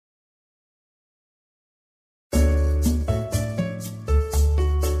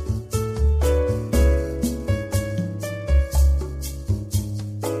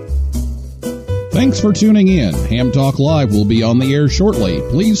Thanks for tuning in. Ham Talk Live will be on the air shortly.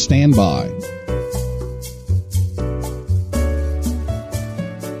 Please stand by.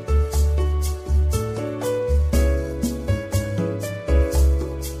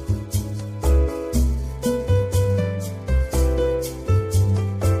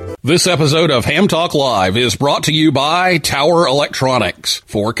 This episode of Ham Talk Live is brought to you by Tower Electronics.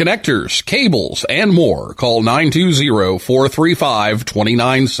 For connectors, cables, and more, call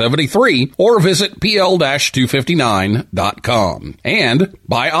 920-435-2973 or visit pl-259.com. And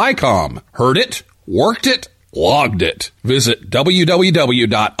by ICOM. Heard it, worked it, logged it. Visit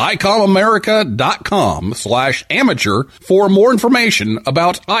www.icomamerica.com/amateur for more information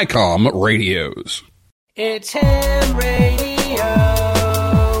about ICOM radios. It's Ham Radio.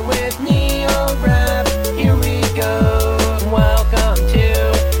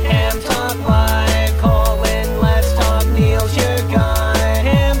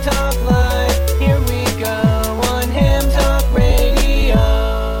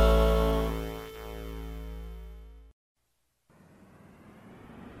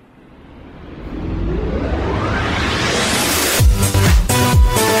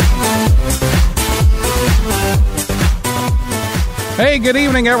 Hey, good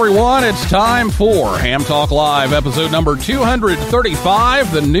evening, everyone. It's time for Ham Talk Live, episode number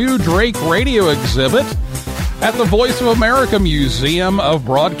 235, the new Drake radio exhibit at the Voice of America Museum of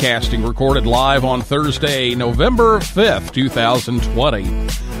Broadcasting, recorded live on Thursday, November 5th, 2020.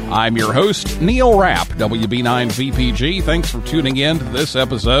 I'm your host, Neil Rapp, WB9VPG. Thanks for tuning in to this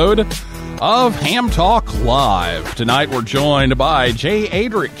episode of Ham Talk Live. Tonight, we're joined by Jay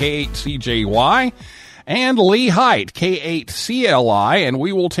Adrick, K8CJY, and Lee Height, K8CLI, and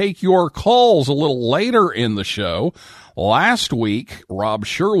we will take your calls a little later in the show. Last week, Rob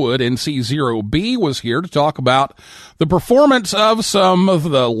Sherwood, NC0B, was here to talk about the performance of some of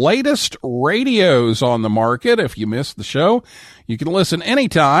the latest radios on the market. If you missed the show, you can listen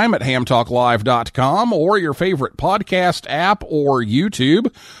anytime at hamtalklive.com or your favorite podcast app or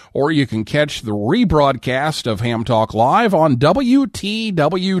YouTube, or you can catch the rebroadcast of Ham Talk Live on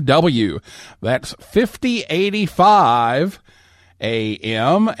WTWW. That's 5085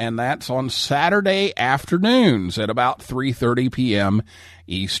 AM, and that's on Saturday afternoons at about 3:30 p.m.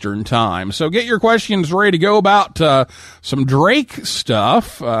 Eastern Time. So get your questions ready to go about some Drake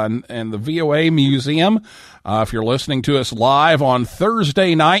stuff and the VOA Museum. If you're listening to us live on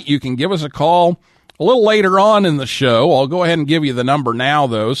Thursday night, you can give us a call a little later on in the show. I'll go ahead and give you the number now,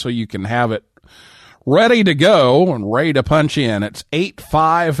 though, so you can have it ready to go and ready to punch in. It's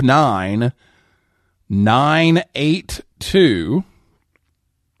 859-982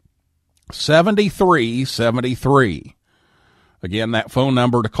 7373. Again, that phone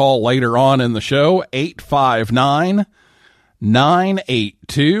number to call later on in the show,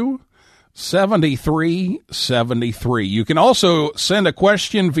 859-982 7373. You can also send a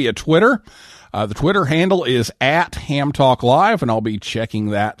question via Twitter. The Twitter handle is at Ham Talk Live, and I'll be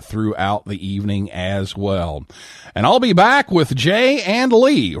checking that throughout the evening as well. And I'll be back with Jay and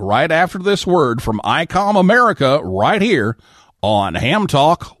Lee right after this word from ICOM America right here on Ham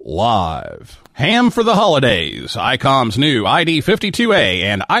Talk Live. Ham for the holidays. ICOM's new ID52A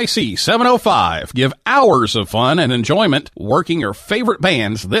and IC705 give hours of fun and enjoyment working your favorite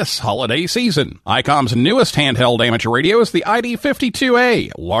bands this holiday season. ICOM's newest handheld amateur radio is the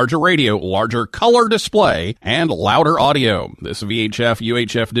ID52A. Larger radio, larger color display, and louder audio. This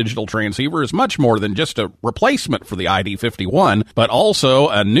VHF-UHF digital transceiver is much more than just a replacement for the ID51, but also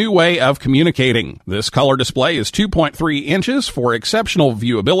a new way of communicating. This color display is 2.3 inches for exceptional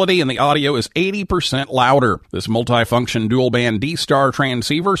viewability, and the audio is 80% louder. This multifunction dual-band D-Star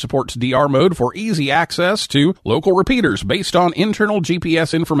transceiver supports DR mode for easy access to local repeaters based on internal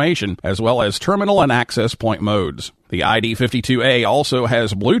GPS information, as well as terminal and access point modes. The ID52A also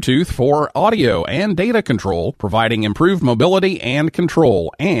has Bluetooth for audio and data control, providing improved mobility and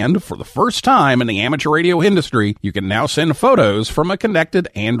control. And for the first time in the amateur radio industry, you can now send photos from a connected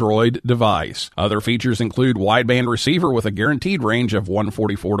Android device. Other features include wideband receiver with a guaranteed range of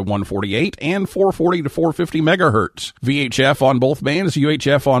 144 to 148 and 440 to 450 megahertz. VHF on both bands,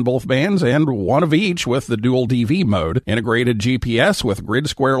 UHF on both bands, and one of each with the dual DV mode. Integrated GPS with grid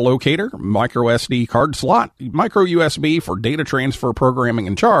square locator, micro SD card slot, micro USB USB for data transfer, programming,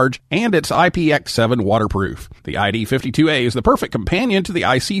 and charge, and it's IPX7 waterproof. The ID52A is the perfect companion to the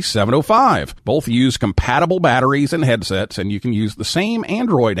IC705. Both use compatible batteries and headsets, and you can use the same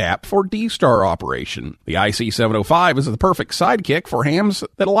Android app for D-Star operation. The IC705 is the perfect sidekick for hams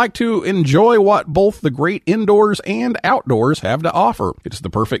that like to enjoy what both the great indoors and outdoors have to offer. It's the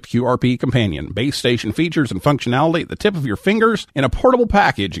perfect QRP companion. Base station features and functionality at the tip of your fingers in a portable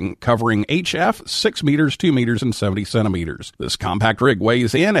package covering HF, 6 meters, 2 meters, and 70 centimeters. This compact rig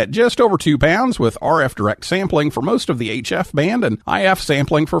weighs in at just over 2 pounds with RF direct sampling for most of the HF band and IF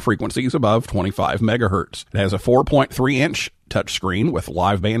sampling for frequencies above 25 megahertz. It has a 4.3-inch touchscreen with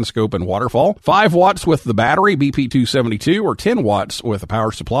live band scope and waterfall, 5 watts with the battery BP272 or 10 watts with a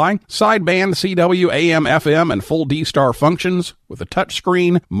power supply, sideband CW, AM, FM, and full D-Star functions with a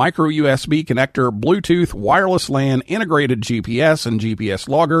touchscreen, micro USB connector, Bluetooth, wireless LAN, integrated GPS and GPS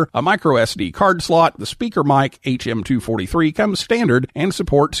logger, a micro SD card slot. The speaker mic HM243 comes standard and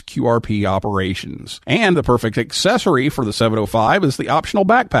supports QRP operations. And the perfect accessory for the 705 is the optional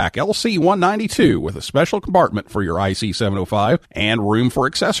backpack LC192 with a special compartment for your IC705 and room for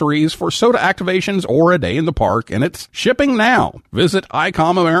accessories for soda activations or a day in the park, and it's shipping now. Visit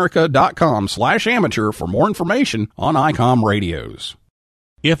icomamerica.com/amateur for more information on ICOM radios.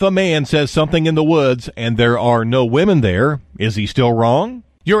 If a man says something in the woods and there are no women there, is he still wrong?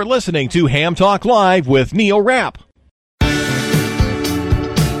 You're listening to Ham Talk Live with Neil Rapp.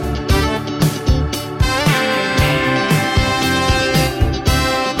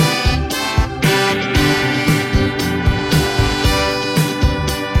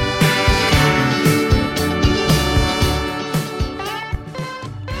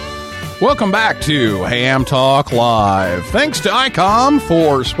 Welcome back to Ham Talk Live. Thanks to ICOM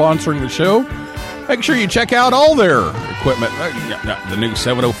for sponsoring the show. Make sure you check out all their equipment. The new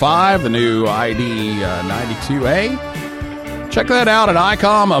 705, the new ID92A. Check that out at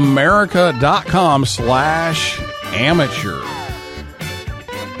icomamerica.com/amateur.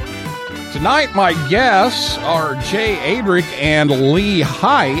 Tonight, my guests are Jay Adrick and Lee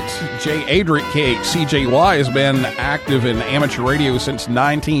Height. Jay Adrick, KHCJY, has been active in amateur radio since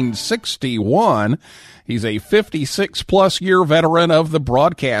 1961. He's a 56-plus year veteran of the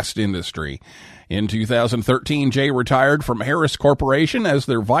broadcast industry. In 2013, Jay retired from Harris Corporation as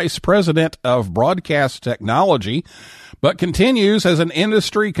their vice president of broadcast technology, but continues as an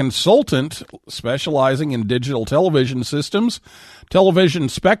industry consultant specializing in digital television systems, television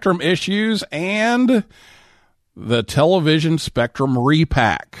spectrum issues, and the Television Spectrum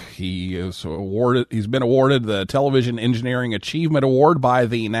Repack. He's been awarded the Television Engineering Achievement Award by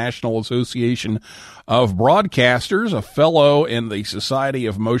the National Association of Broadcasters, a fellow in the Society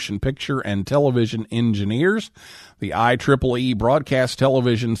of Motion Picture and Television Engineers, the IEEE Broadcast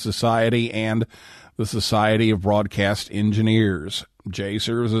Television Society, and the Society of Broadcast Engineers. Jay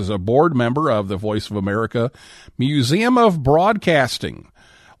serves as a board member of the Voice of America Museum of Broadcasting.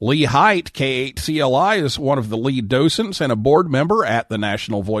 Lee Height, KHCLI, is one of the lead docents and a board member at the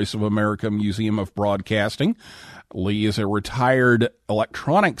National Voice of America Museum of Broadcasting. Lee is a retired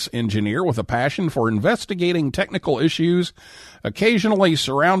electronics engineer with a passion for investigating technical issues, occasionally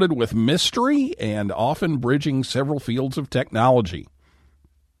surrounded with mystery and often bridging several fields of technology.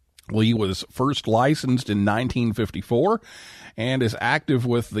 Lee was first licensed in 1954 and is active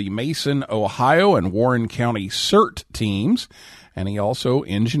with the Mason, Ohio, and Warren County CERT teams, and he also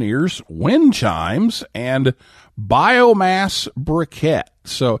engineers wind chimes and biomass briquette.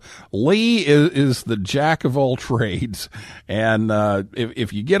 So Lee is the jack of all trades, and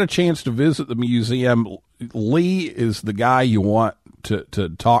if you get a chance to visit the museum, Lee is the guy you want to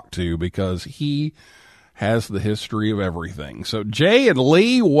talk to because he has the history of everything. So Jay and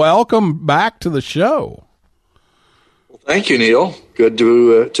Lee, welcome back to the show. Well, thank you, Neil. Good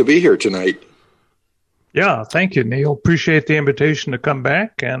to be here tonight. Yeah, thank you, Neil. Appreciate the invitation to come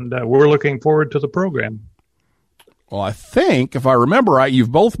back, and we're looking forward to the program. Well, I think, if I remember right,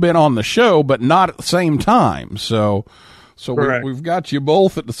 you've both been on the show, but not at the same time. So we've got you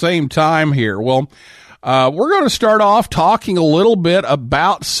both at the same time here. Well, we're going to start off talking a little bit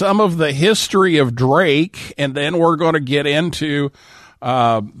about some of the history of Drake, and then we're going to get into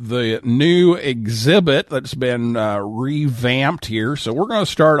the new exhibit that's been revamped here. So we're going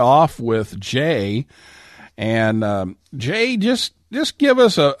to start off with Jay. And Jay, just give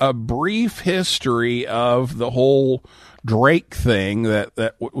us a brief history of the whole Drake thing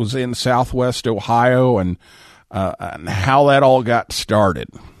that was in Southwest Ohio and how that all got started.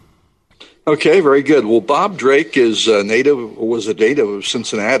 Okay, very good. Well, Bob Drake was a native of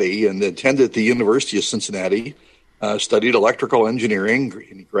Cincinnati and attended the University of Cincinnati. studied electrical engineering,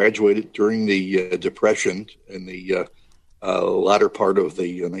 and he graduated during the Depression in the latter part of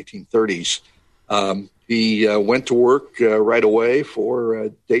the 1930s. He went to work right away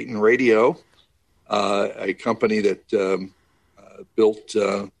for Dayton Radio, a company that built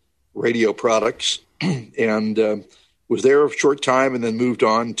radio products, and was there a short time and then moved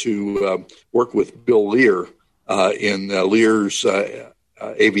on to work with Bill Lear in Lear's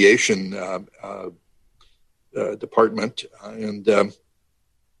aviation department. And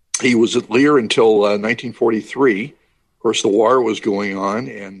he was at Lear until 1943. Of course, the war was going on,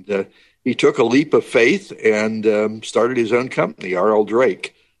 and he took a leap of faith and started his own company, R.L.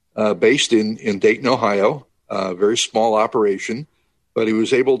 Drake, based in Dayton, Ohio, a very small operation. But he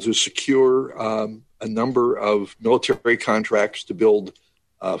was able to secure a number of military contracts to build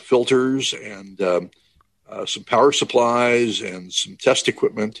filters and some power supplies and some test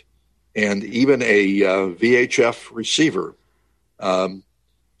equipment, and even a VHF receiver.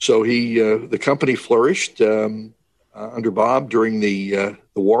 So the company flourished under Bob during the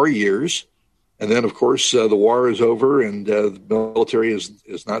war years, and then of course the war is over and the military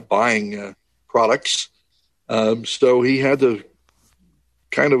is not buying products. So he had to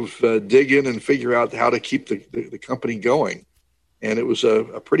kind of dig in and figure out how to keep the company going, and it was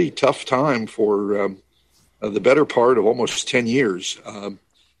a pretty tough time for the better part of almost 10 years.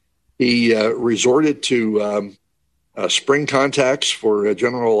 He resorted to spring contacts for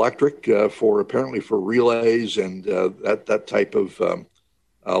General Electric for relays and that type of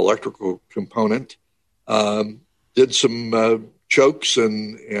electrical component. Did some chokes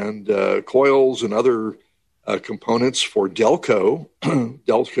and coils and other components for Delco.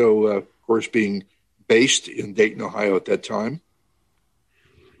 Delco, of course, being based in Dayton, Ohio at that time.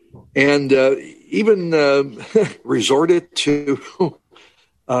 And even resorted to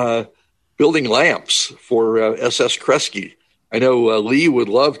building lamps for SS Kresge. I know Lee would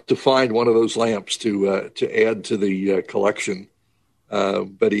love to find one of those lamps to add to the collection,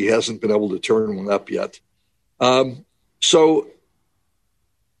 but he hasn't been able to turn one up yet. So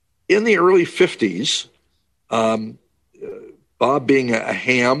in the early 50s, Bob, being a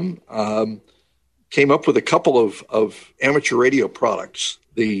ham, came up with a couple of amateur radio products.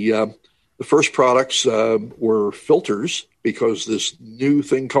 The first products were filters, because this new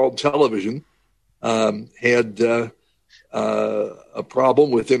thing called television had a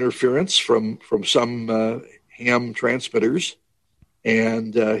problem with interference from some ham transmitters,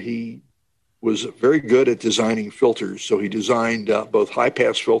 and he was very good at designing filters. So he designed both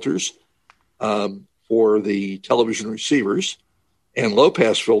high-pass filters for the television receivers and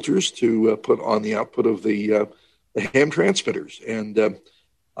low-pass filters to put on the output of the ham transmitters. And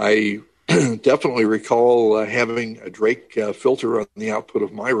I definitely recall having a Drake filter on the output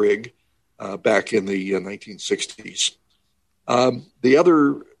of my rig back in the 1960s. The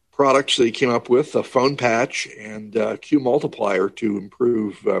other products that he came up with, a phone patch and Q multiplier to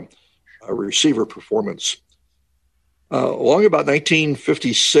improve receiver performance. Along about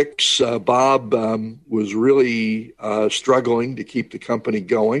 1956, Bob was really struggling to keep the company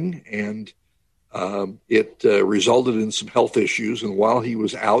going, and it resulted in some health issues. And while he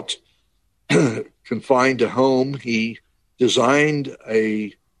was out confined to home, he designed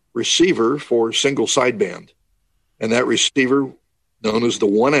a receiver for single sideband, and that receiver, known as the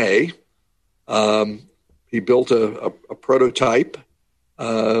 1A, he built a prototype,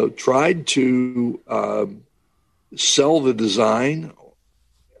 tried to sell the design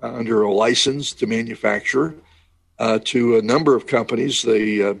under a license to manufacture to a number of companies,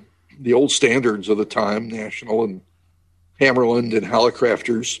 the old standards of the time, National and Hammerland and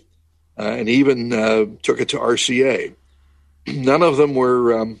Hallicrafters, and even took it to RCA. None of them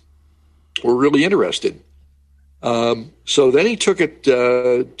were really interested. So then he took it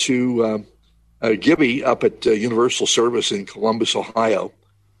to Gibby up at Universal Service in Columbus, Ohio.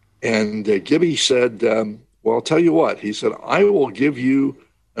 And Gibby said, well, I'll tell you what. He said, I will give you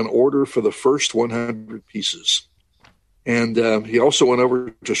an order for the first 100 pieces. And he also went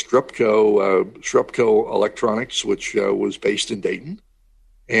over to Shrupco Electronics, which was based in Dayton.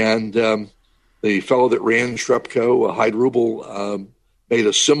 And the fellow that ran Shrupco, Hyde Rubel, made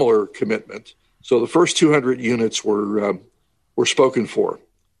a similar commitment. So the first 200 units were spoken for.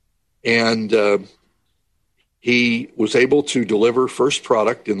 And he was able to deliver first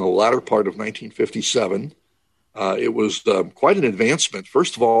product in the latter part of 1957. It was quite an advancement.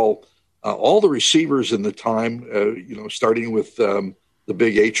 First of all the receivers in the time, starting with the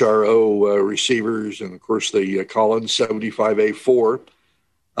big HRO receivers and, of course, the Collins 75A4,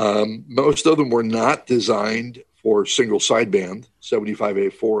 most of them were not designed for single sideband.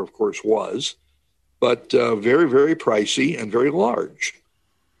 75A4, of course, was. but very, very pricey and very large.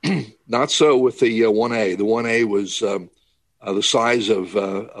 Not so with the 1A. The 1A was the size of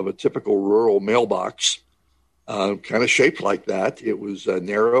a typical rural mailbox, kind of shaped like that. It was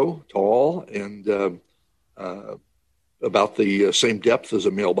narrow, tall, and about the same depth as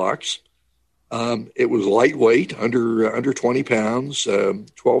a mailbox. It was lightweight, under 20 pounds,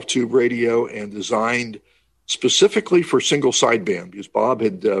 12-tube radio, and designed specifically for single sideband, because Bob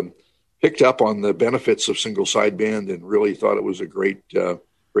had picked up on the benefits of single sideband and really thought it was a great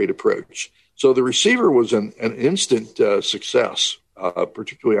approach. So the receiver was an instant success,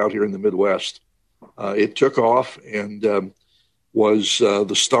 particularly out here in the Midwest. It took off and was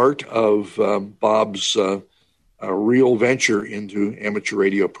the start of Bob's real venture into amateur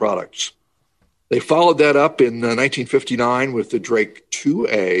radio products. They followed that up in 1959 with the Drake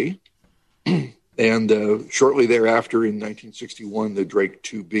 2A, and shortly thereafter in 1961, the Drake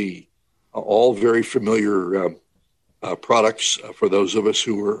 2B, all very familiar products for those of us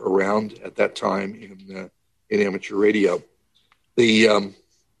who were around at that time in amateur radio. The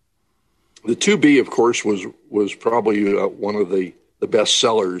 2B, of course, was probably one of the best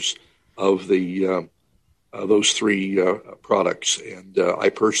sellers of those three products, and I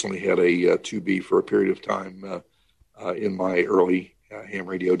personally had a 2B for a period of time in my early ham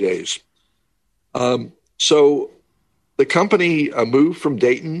radio days. So the company moved from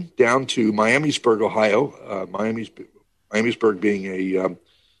Dayton down to Miamisburg, Ohio. Miamisburg being a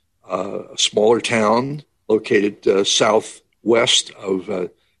smaller town located southwest of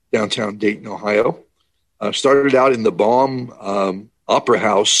downtown Dayton, Ohio. Started out in the Baum Opera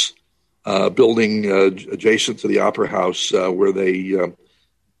House building adjacent to the Opera House, where they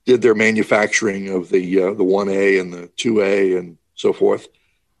did their manufacturing of the 1A and the 2A and so forth.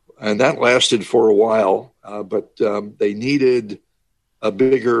 And that lasted for a while, but they needed a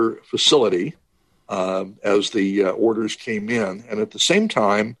bigger facility as the orders came in. And at the same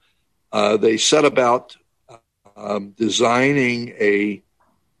time, they set about designing a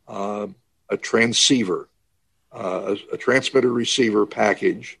transceiver, a transmitter receiver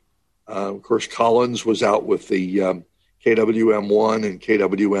package. Of course, Collins was out with the KWM1 and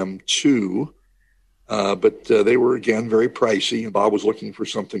KWM2, but they were, again, very pricey, and Bob was looking for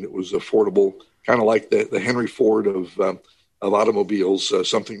something that was affordable, kind of like the Henry Ford of automobiles,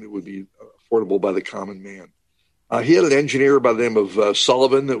 something that would be affordable by the common man. He had an engineer by the name of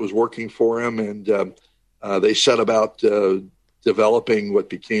Sullivan that was working for him, and they set about developing what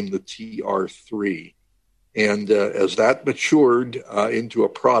became the TR3. And as that matured into a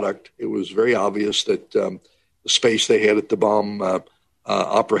product, it was very obvious that the space they had at the Baum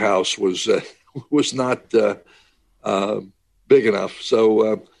Opera House was not big enough.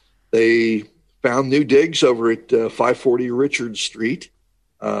 So they found new digs over at 540 Richard Street,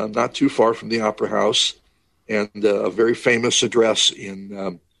 not too far from the Opera House, and a very famous address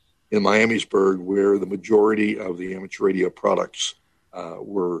in Miamisburg, where the majority of the amateur radio products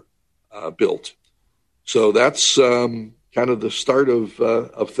were built. So that's kind of the start of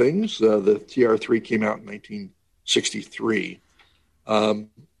things. The TR3 came out in 1963.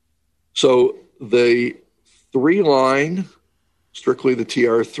 So the 3-line, strictly the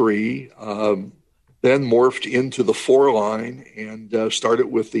TR3, then morphed into the 4-line and started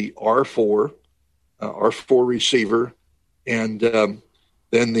with the R4 receiver, and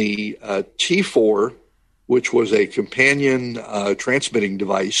then the T4, which was a companion transmitting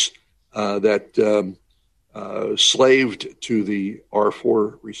device that slaved to the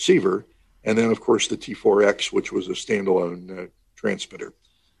R4 receiver, and then, of course, the T4X, which was a standalone transmitter.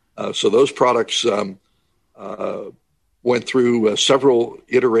 So those products went through several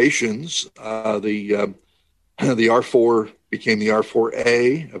iterations. The R4 became the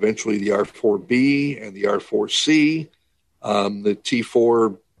R4A, eventually the R4B, and the R4C, the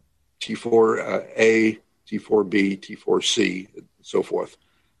T4, T4A, T4B, T4C, and so forth.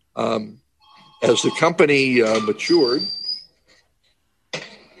 As the company matured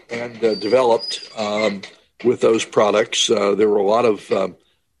and developed with those products, there were a lot of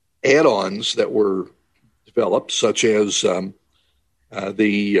add-ons that were developed, such as the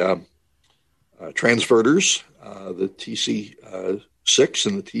transverters, the TC6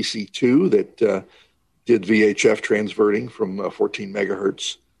 and the TC2 that did VHF transverting from 14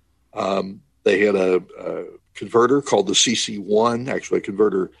 megahertz. They had a converter called the CC1, actually a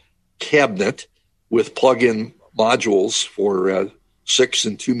converter cabinet with plug-in modules for 6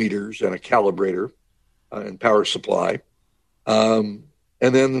 and 2 meters and a calibrator and power supply. And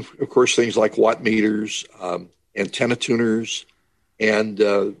then, of course, things like watt meters, antenna tuners, and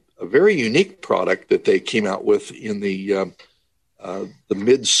a very unique product that they came out with in the the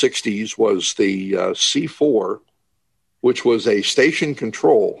mid-'60s was the C4, which was a station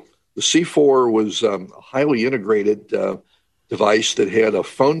control. The C4 was a highly integrated device that had a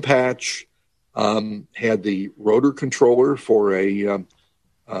phone patch, had the rotor controller for a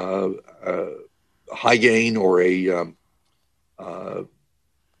high gain or a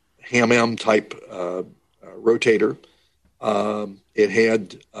ham-M type rotator. It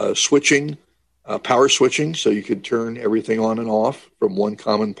had switching, power switching, so you could turn everything on and off from one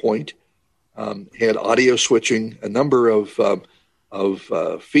common point. Had audio switching, a number of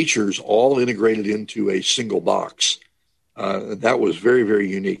features all integrated into a single box. That was very, very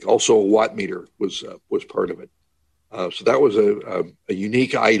unique. Also, a watt meter was part of it. So that was a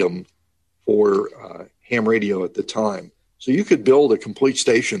unique item for ham radio at the time. So you could build a complete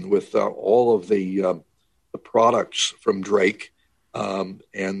station with all of the products from Drake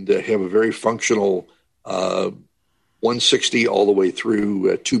and have a very functional 160 all the way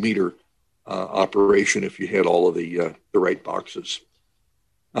through 2 meter operation if you had all of the right boxes.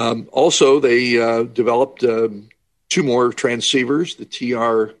 Also, they developed 2 more transceivers, the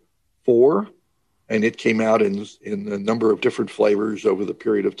TR4, and it came out in a number of different flavors over the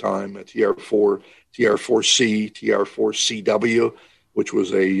period of time, TR4, TR4C, TR4CW, which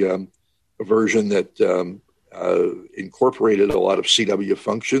was a version that incorporated a lot of CW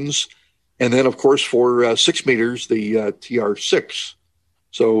functions. And then, of course, for 6 meters, the TR6.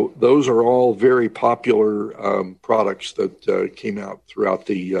 So those are all very popular products that came out throughout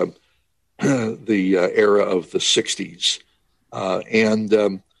the era of the 60s.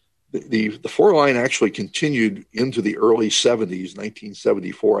 The 4-line actually continued into the early 70s.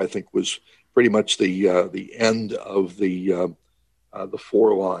 1974, I think, was pretty much the end of the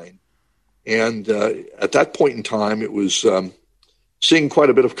 4-line. And at that point in time, it was seeing quite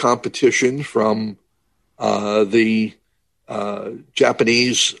a bit of competition from the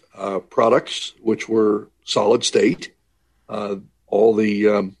Japanese products, which were solid state. All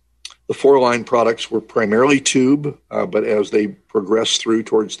the 4-line products were primarily tube, but as they progressed through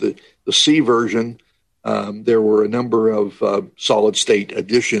towards the C version, there were a number of solid state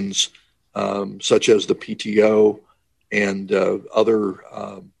additions, such as the PTO and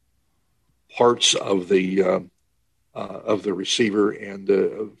other parts of the receiver and,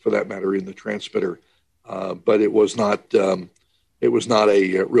 for that matter, in the transmitter. But it was not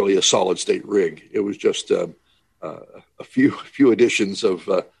really a solid state rig. It was just a few additions of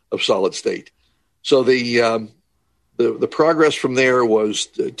solid state. So the progress from there was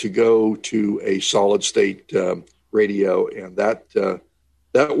to go to a solid state radio, and that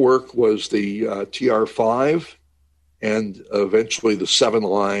work was the TR5 and eventually the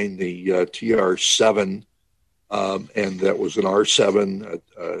 7-line, the TR7, and that was an R7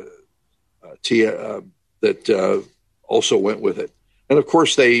 that also went with it. And of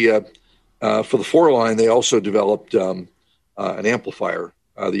course, they for the 4-line, they also developed an amplifier,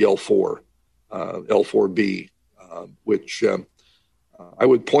 the L4, L4B, which I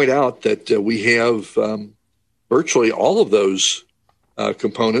would point out that we have virtually all of those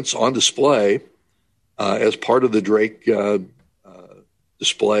components on display as part of the Drake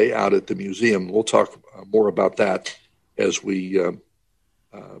display out at the museum. We'll talk more about that as we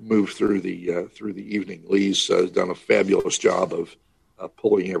move through the evening. Lee's done a fabulous job of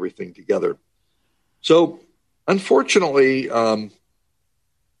pulling everything together. So, unfortunately,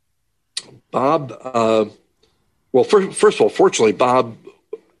 Bob. Well, first of all, fortunately, Bob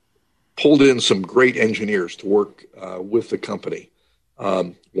pulled in some great engineers to work with the company.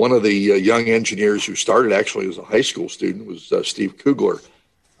 One of the young engineers who started actually as a high school student was Steve Kugler.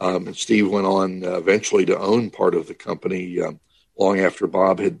 And Steve went on eventually to own part of the company long after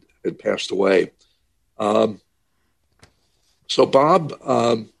Bob had passed away. So Bob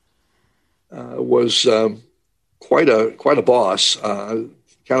was quite a boss,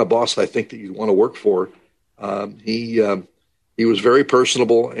 kind of boss I think that you'd want to work for. He was very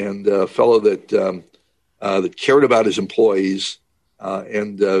personable and a fellow that cared about his employees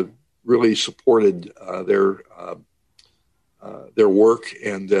and really supported their work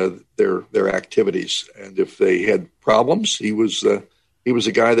and their activities. And if they had problems, he was a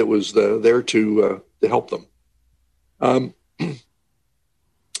guy that was there to help them.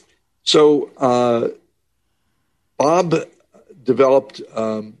 So Bob developed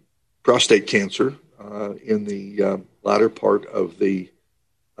prostate cancer in the latter part of the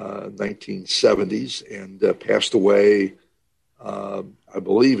 1970s and passed away, I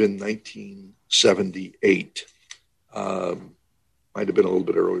believe, in 1978. Might have been a little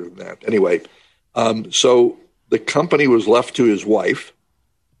bit earlier than that. Anyway, so the company was left to his wife.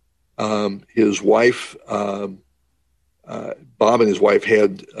 His wife Bob and his wife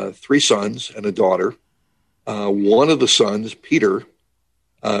had 3 sons and a daughter. One of the sons, Peter,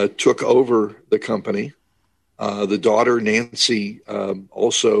 took over the company. The daughter, Nancy,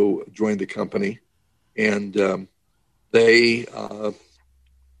 also joined the company, and they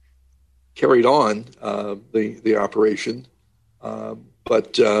carried on the operation.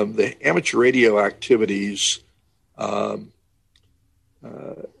 But the amateur radio activities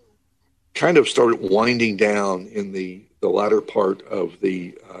kind of started winding down in the latter part of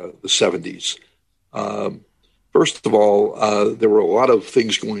the 70s. First of all, there were a lot of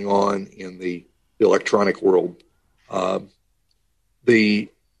things going on in the electronic world. The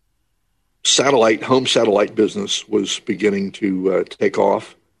home satellite business was beginning to take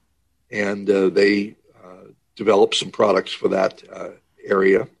off, and they developed some products for that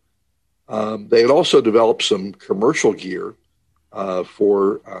area. They had also developed some commercial gear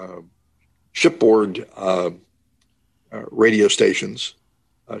for shipboard radio stations,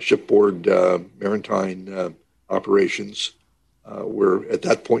 shipboard maritime operations, where at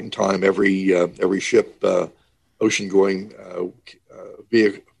that point in time, every ship, ocean-going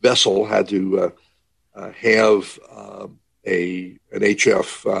vessel had to have an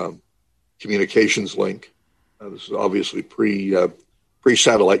HF communications link. This is obviously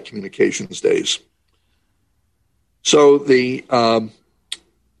pre-satellite communications days. So the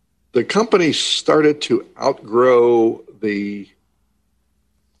company started to outgrow the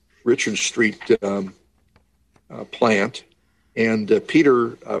Richard Street plant, and Peter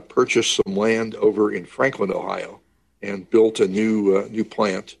purchased some land over in Franklin, Ohio, and built a new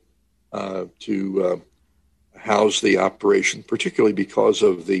plant to house the operation, particularly because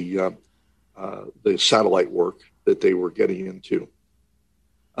of the satellite work that they were getting into.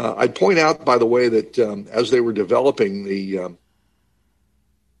 I'd point out, by the way, that as they were developing the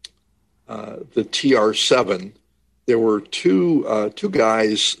TR-7, there were two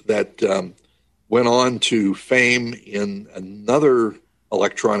guys that went on to fame in another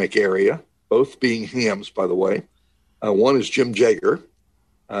electronic area, both being hams, by the way. One is Jim Jager.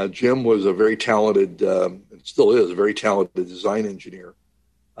 Jim was a very talented, and still is a very talented design engineer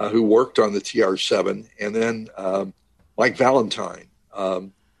who worked on the TR-7, and then Mike Valentine.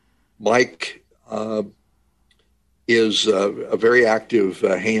 Mike is a very active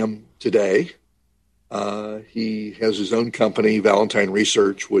ham today. He has his own company, Valentine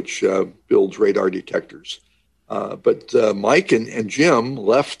Research, which builds radar detectors. But Mike and Jim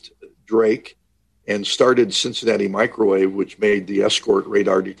left Drake and started Cincinnati Microwave, which made the Escort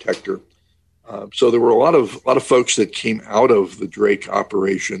radar detector. So there were a lot of folks that came out of the Drake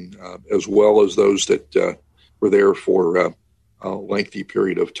operation, as well as those that were there for a lengthy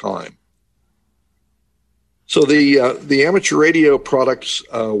period of time. So the amateur radio products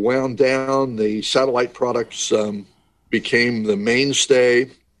wound down. The satellite products became the mainstay.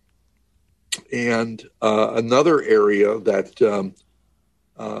 And another area that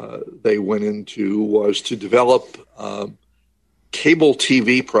they went into was to develop cable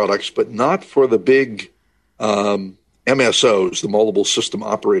TV products, but not for the big MSOs, the multiple system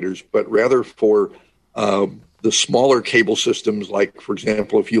operators, but rather for the smaller cable systems. Like, for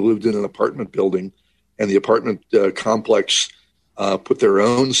example, if you lived in an apartment building and the apartment complex put their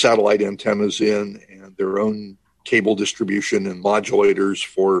own satellite antennas in and their own cable distribution and modulators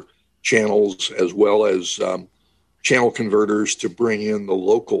for channels, as well as channel converters to bring in the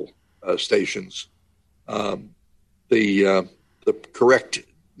local stations. The correct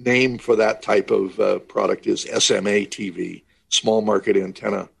name for that type of product is SMA TV, small market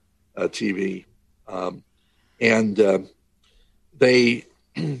antenna TV. And they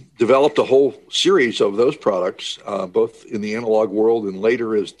developed a whole series of those products, both in the analog world and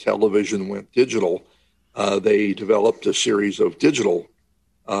later as television went digital. They developed a series of digital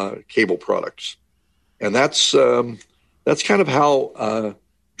cable products. And that's kind of how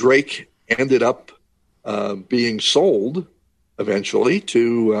Drake ended up being sold eventually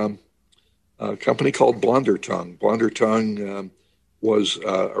to a company called Blonder Tongue. Blonder Tongue was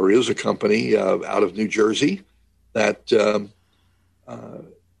or is a company out of New Jersey that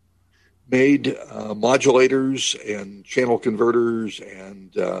made modulators and channel converters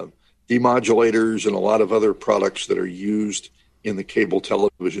and demodulators and a lot of other products that are used in the cable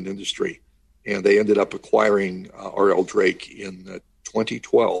television industry. And they ended up acquiring R.L. Drake in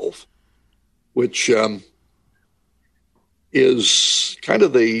 2012, which is kind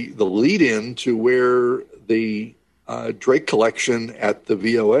of the lead-in to where the Drake collection at the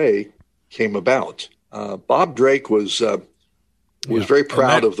VOA came about. Bob Drake was very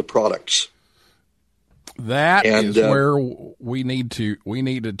proud of the products. That is where we need to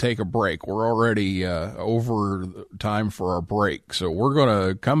take a break. We're already over time for our break, so we're going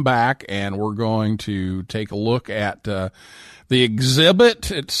to come back and we're going to take a look at the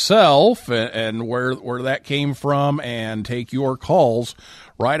exhibit itself and where that came from, and take your calls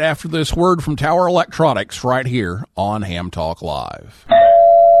right after this word from Tower Electronics right here on Ham Talk Live.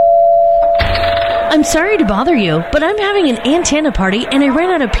 I'm sorry to bother you, but I'm having an antenna party and I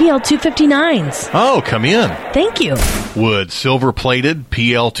ran out of PL259s. Oh, come in. Thank you. Would silver-plated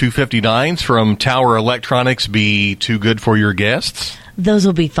PL259s from Tower Electronics be too good for your guests? Those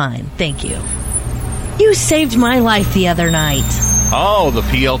will be fine, thank you. You saved my life the other night. Oh, the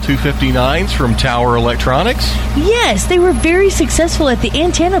PL259s from Tower Electronics? Yes, they were very successful at the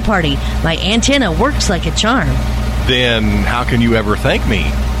antenna party. My antenna works like a charm. Then how can you ever thank me?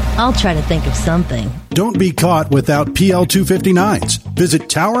 I'll try to think of something. Don't be caught without PL259s. Visit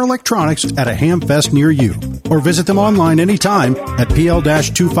Tower Electronics at a ham fest near you, or visit them online anytime at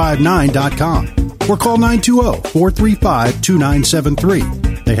pl-259.com, or call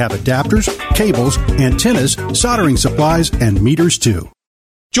 920-435-2973. They have adapters, cables, antennas, soldering supplies, and meters too.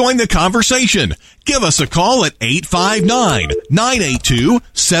 Join the conversation. Give us a call at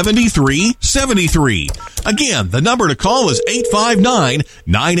 859-982-7373. Again, the number to call is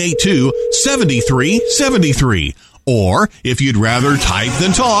 859-982-7373. Or, if you'd rather type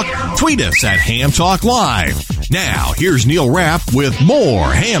than talk, tweet us at Ham Talk Live. Now, here's Neil Rapp with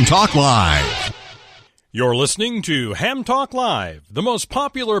more Ham Talk Live. You're listening to Ham Talk Live, the most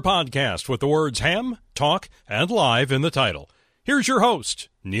popular podcast with the words ham, talk, and live in the title. Here's your host,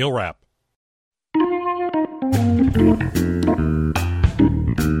 Neil Rapp.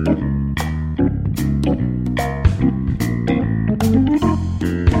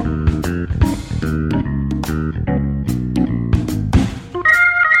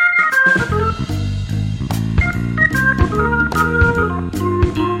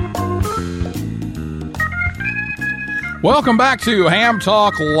 Welcome back to Ham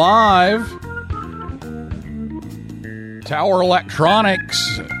Talk Live. Tower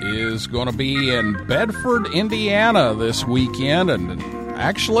Electronics is going to be in Bedford, Indiana this weekend, and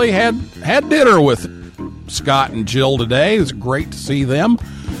actually had dinner with Scott and Jill today. It was great to see them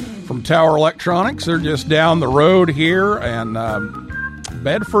from Tower Electronics. They're just down the road here, and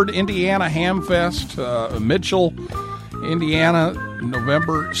Bedford, Indiana Ham Fest, Mitchell, Indiana,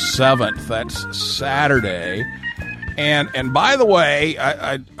 November 7th. That's Saturday. And by the way,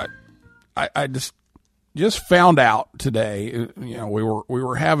 I just found out today, you know, we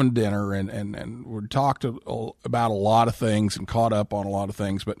were having dinner and we talked about a lot of things and caught up on a lot of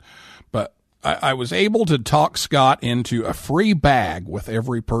things, but I was able to talk Scott into a free bag with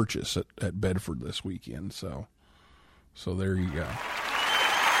every purchase at Bedford this weekend. So there you go.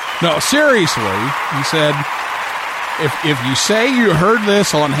 No, seriously, he said, if you say you heard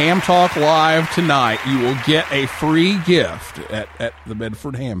this on Ham Talk Live tonight, you will get a free gift at the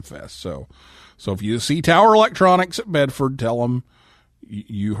Bedford Ham Fest. So if you see Tower Electronics at Bedford, tell them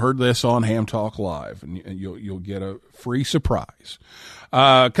you heard this on Ham Talk Live, and you'll get a free surprise.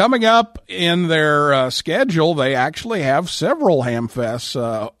 Coming up in their schedule, they actually have several Ham Fests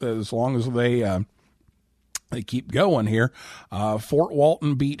as long as they keep going here. Fort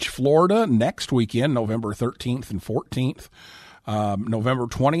Walton Beach, Florida, next weekend, November 13th and 14th. November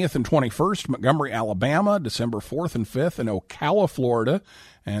 20th and 21st, Montgomery, Alabama, December 4th and 5th in Ocala, Florida,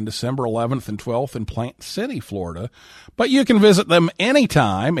 and December 11th and 12th in Plant City, Florida. But you can visit them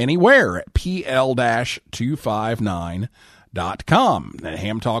anytime, anywhere at pl-259.com. And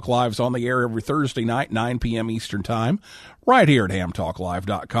Ham Talk Live's on the air every Thursday night, 9 p.m. Eastern Time, right here at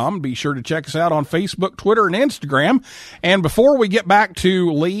hamtalklive.com. Be sure to check us out on Facebook, Twitter, and Instagram. And before we get back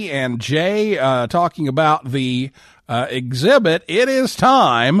to Lee and Jay talking about the exhibit, it is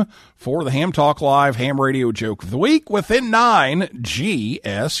time for the Ham Talk Live Ham Radio Joke of the Week within 9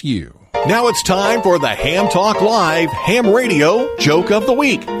 GSU. Now it's time for the Ham Talk Live Ham Radio Joke of the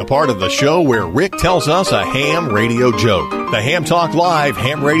Week, the part of the show where Rick tells us a ham radio joke. The Ham Talk Live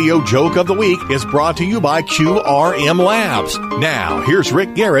Ham Radio Joke of the Week is brought to you by QRM Labs. Now, here's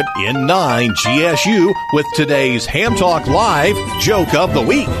Rick Garrett in 9 GSU with today's Ham Talk Live Joke of the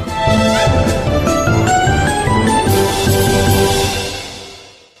Week.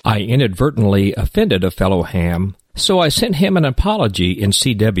 I inadvertently offended a fellow ham, so I sent him an apology in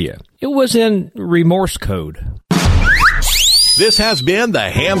CW. It was in remorse code. This has been the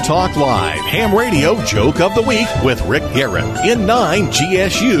Ham Talk Live Ham Radio Joke of the Week with Rick Garrett in 9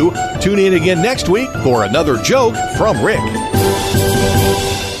 GSU. Tune in again next week for another joke from Rick.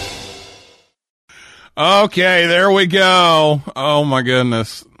 Okay, there we go. Oh my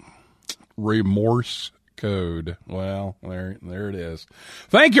goodness. Remorse code. Well, there it is.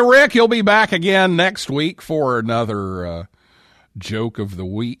 Thank you, Rick. You'll be back again next week for another joke of the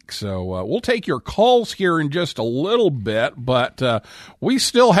week. So we'll take your calls here in just a little bit, but we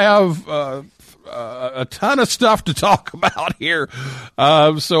still have a ton of stuff to talk about here.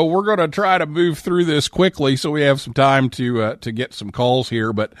 So we're going to try to move through this quickly so we have some time to get some calls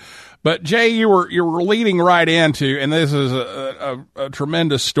here. But Jay, you were leading right into, and this is a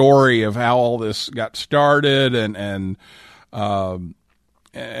tremendous story of how all this got started and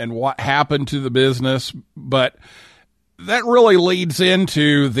what happened to the business. But that really leads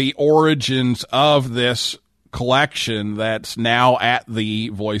into the origins of this collection that's now at the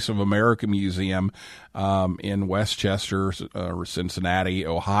Voice of America Museum in Westchester, or Cincinnati,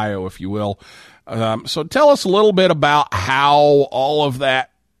 Ohio, if you will. So tell us a little bit about how all of that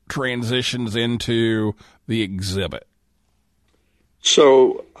transitions into the exhibit.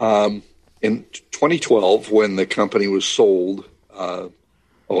 So in 2012, when the company was sold, a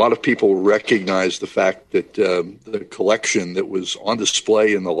lot of people recognized the fact that the collection that was on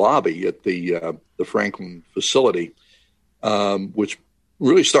display in the lobby at the Franklin facility, which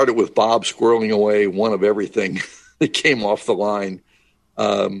really started with Bob squirreling away one of everything that came off the line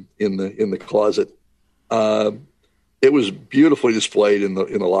in the closet. It was beautifully displayed in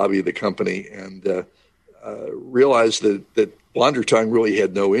the lobby of the company, and realized that Blonder Tongue really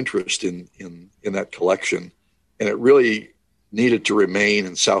had no interest in that collection, and it really needed to remain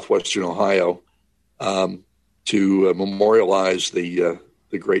in southwestern Ohio to memorialize the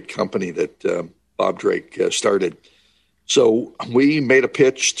great company that Bob Drake started. So we made a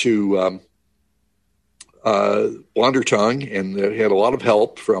pitch to Blonder Tongue, and had a lot of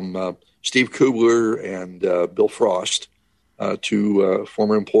help from Steve Kubler and Bill Frost, two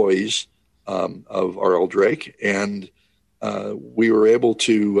former employees of R.L. Drake, and we were able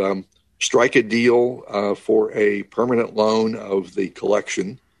to strike a deal for a permanent loan of the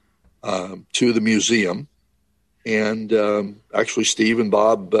collection to the museum. And actually, Steve and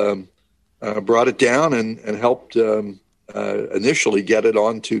Bob brought it down and helped initially get it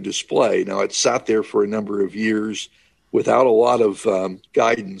onto display. Now, it sat there for a number of years without a lot of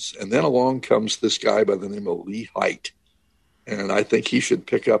guidance. And then along comes this guy by the name of Lee Height. And I think he should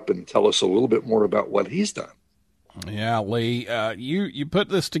pick up and tell us a little bit more about what he's done. Yeah, Lee, you put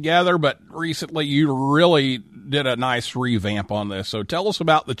this together, but recently you really did a nice revamp on this. So tell us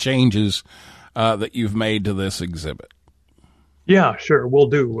about the changes that you've made to this exhibit. Yeah, sure. We'll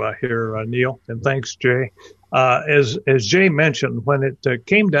do here, Neil. And thanks, Jay. As Jay mentioned, when it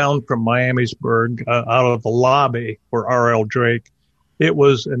came down from Miamisburg out of the lobby for R.L. Drake, it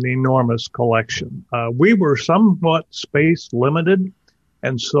was an enormous collection. We were somewhat space limited,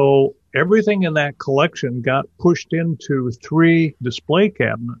 and so everything in that collection got pushed into 3 display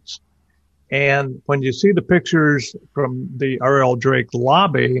cabinets. And when you see the pictures from the R.L. Drake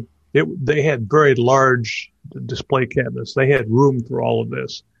lobby, they had very large display cabinets. They had room for all of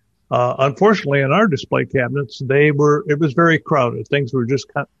this. Unfortunately, in our display cabinets, it was very crowded. Things were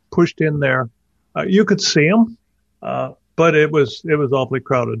just kind of pushed in there. You could see them, but it was awfully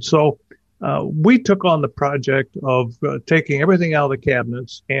crowded. So we took on the project of taking everything out of the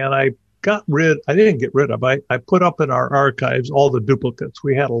cabinets, and I didn't get rid of, I put up in our archives all the duplicates.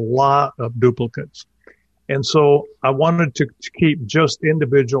 We had a lot of duplicates. And so I wanted to keep just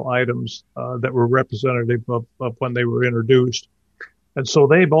individual items that were representative of when they were introduced. And so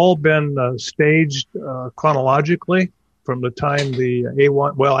they've all been staged chronologically from the time the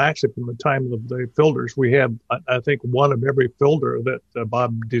A1, well, actually from the time of the filters. We have, I think, one of every filter that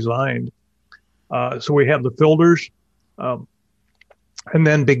Bob designed. So we have the filters, and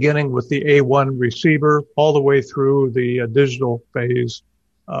then beginning with the A1 receiver all the way through the digital phase,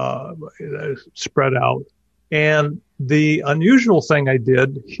 spread out. And the unusual thing I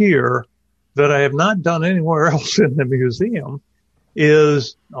did here that I have not done anywhere else in the museum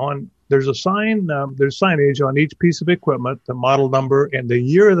is there's signage on each piece of equipment, the model number and the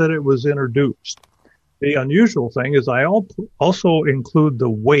year that it was introduced. The unusual thing is I also include the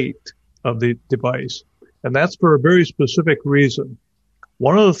weight of the device, and that's for a very specific reason.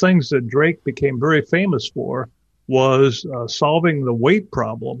 One of the things that Drake became very famous for was solving the weight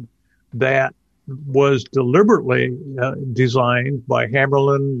problem that was deliberately designed by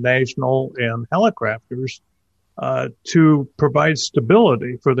Hammarlund, National, and Helicrafters to provide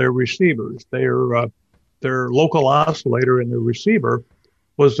stability for their receivers. Their local oscillator in the receiver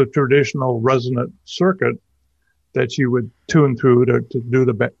was the traditional resonant circuit that you would tune through to do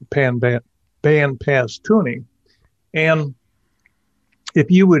the band pass tuning. And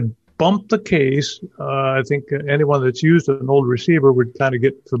if you would bump the case, I think anyone that's used an old receiver would kind of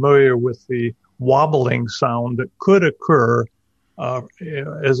get familiar with the wobbling sound that could occur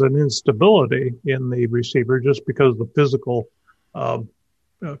as an instability in the receiver just because the physical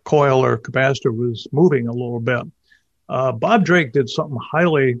coil or capacitor was moving a little bit. Bob Drake did something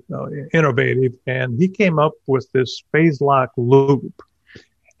highly innovative, and he came up with this phase lock loop.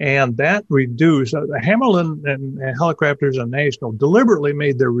 And that reduced, Hammarlund and Helicrafters and National deliberately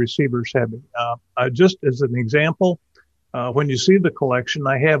made their receivers heavy. Just as an example, when you see the collection,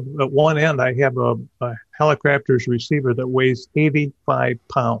 I have at one end, I have a Helicrafters receiver that weighs 85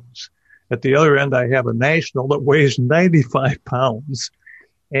 pounds. At the other end, I have a National that weighs 95 pounds.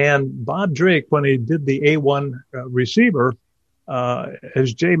 And Bob Drake, when he did the A1 receiver,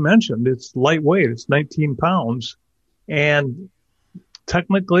 as Jay mentioned, it's lightweight. It's 19 pounds. And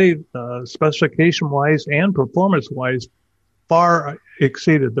technically, specification-wise and performance-wise, far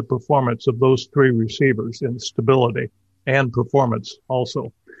exceeded the performance of those three receivers in stability and performance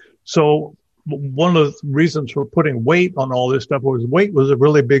also. So one of the reasons for putting weight on all this stuff was weight was a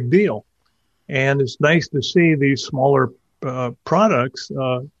really big deal. And it's nice to see these smaller products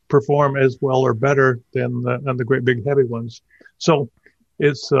perform as well or better than the great big heavy ones. So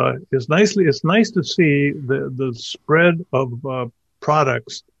it's nice to see the spread of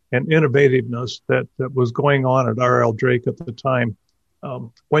products and innovativeness that was going on at R.L. Drake at the time.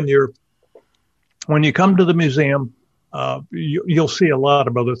 When you come to the museum, you'll see a lot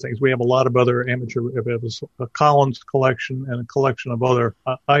of other things. We have a lot of other amateur, a Collins collection and a collection of other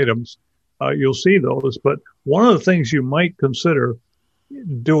items. You'll see those, but one of the things you might consider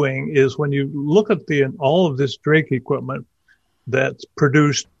doing is when you look at all of this Drake equipment that's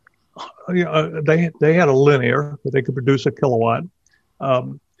produced, they had a linear, but they could produce a kilowatt,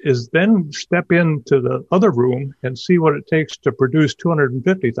 is then step into the other room and see what it takes to produce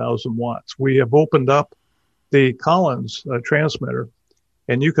 250,000 watts. We have opened up the Collins transmitter,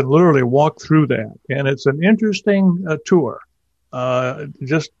 and you can literally walk through that. And it's an interesting tour.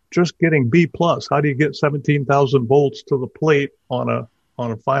 Just getting B+. How do you get 17,000 volts to the plate on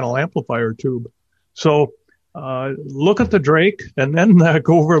a final amplifier tube? So look at the Drake and then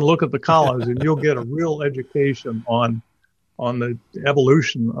go over and look at the Collins, and you'll get a real education on the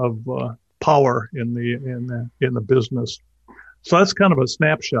evolution of power in the business. So that's kind of a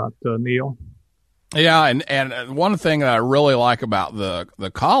snapshot, Neil. Yeah, and one thing that I really like about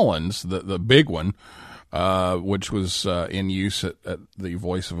the Collins, the big one, which was in use at the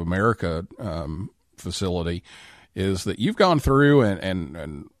Voice of America facility, is that you've gone through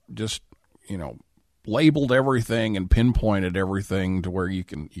and just, labeled everything and pinpointed everything to where you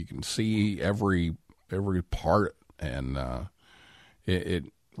can see every part, and it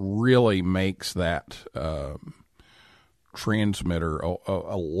really makes that transmitter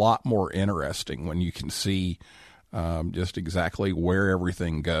a lot more interesting when you can see just exactly where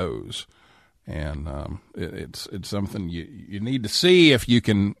everything goes. And it's something you need to see if you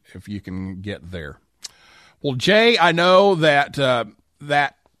can get there. Well, Jay, I know that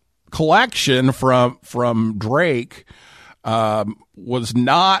that collection from Drake was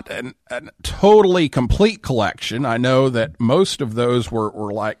not a totally complete collection. I know that most of those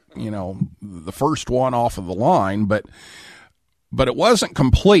were like the first one off of the line, but it wasn't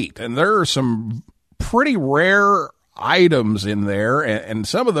complete, and there are some pretty rare items in there, and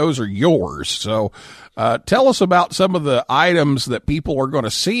some of those are yours. So tell us about some of the items that people are going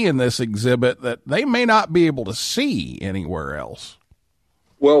to see in this exhibit that they may not be able to see anywhere else.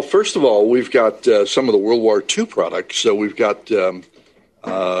 Well, first of all, we've got some of the World War II products. So we've got a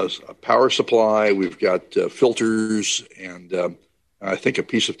power supply, we've got filters, and I think a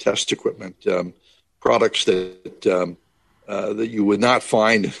piece of test equipment, products that you would not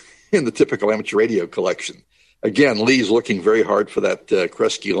find in the typical amateur radio collection. Again, Lee's looking very hard for that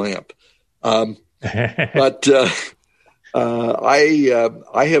Kresge lamp. But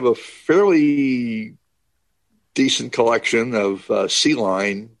I have a fairly decent collection of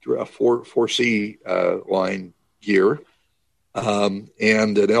C-line, 4C line gear, and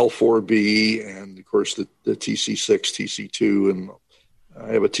an L4B, and, of course, the TC6, TC2, and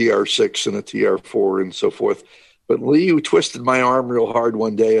I have a TR6 and a TR4 and so forth. But Lee twisted my arm real hard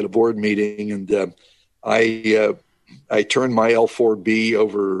one day at a board meeting, and I turned my L4B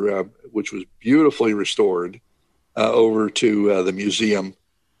over, which was beautifully restored, over to the museum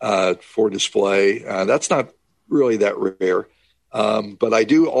for display. That's not really that rare, but I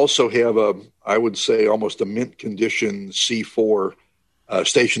do also have I would say almost a mint condition C4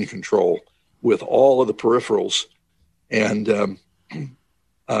 station control with all of the peripherals, and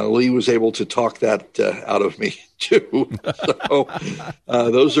Lee was able to talk that out of me too. So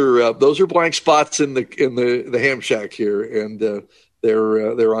those are blank spots in the ham shack here, and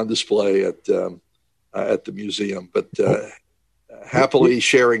they're on display at the museum. But happily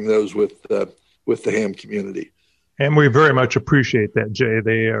sharing those with the ham community. And we very much appreciate that, Jay.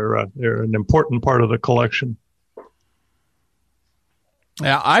 They're an important part of the collection.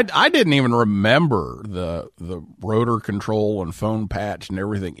 Yeah, I didn't even remember the rotor control and phone patch and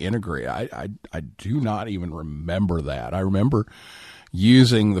everything integrated. I do not even remember that. I remember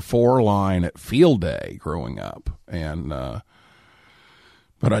using the 4-line at field day growing up, and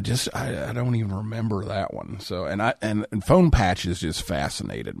but I don't even remember that one. So and phone patches just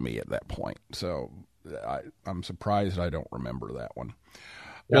fascinated me at that point. So I'm surprised I don't remember that one.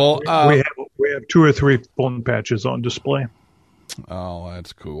 Yeah, well, we have 2 or 3 phone patches on display. Oh,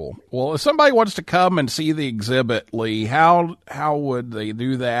 that's cool. Well, if somebody wants to come and see the exhibit, Lee, how would they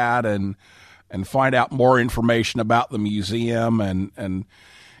do that and find out more information about the museum? And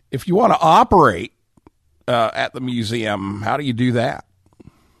if you want to operate at the museum, how do you do that?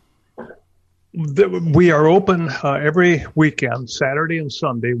 We are open every weekend, Saturday and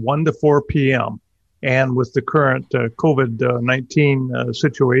Sunday, 1 to 4 p.m. And with the current COVID-19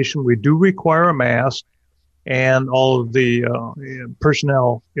 situation, we do require a mask. And all of the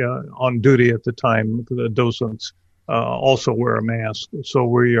personnel on duty at the time, the docents, also wear a mask. So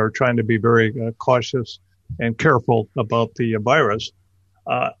we are trying to be very cautious and careful about the virus.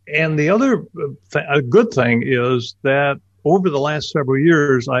 And the other a good thing is that over the last several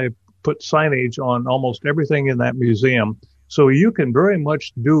years, I've put signage on almost everything in that museum. So you can very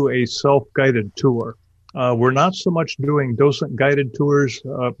much do a self-guided tour. We're not so much doing docent-guided tours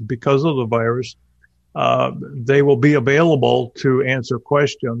because of the virus. They will be available to answer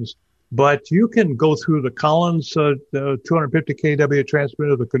questions, but you can go through the Collins, the 250 kW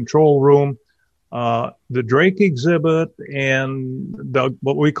transmitter, the control room, the Drake exhibit, and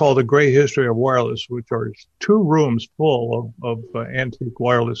what we call the Gray History of Wireless, which are 2 rooms full of antique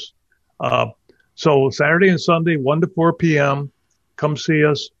wireless. So Saturday and Sunday, 1 to 4 p.m., come see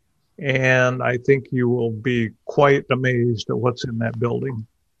us, and I think you will be quite amazed at what's in that building.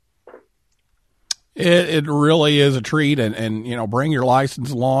 It really is a treat, and bring your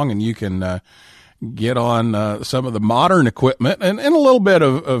license along, and you can get on some of the modern equipment and a little bit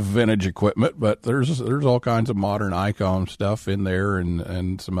of vintage equipment. But there's all kinds of modern Icom stuff in there,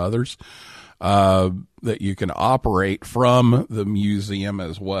 and some others that you can operate from the museum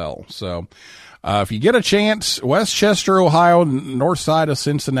as well. So if you get a chance, Westchester, Ohio, north side of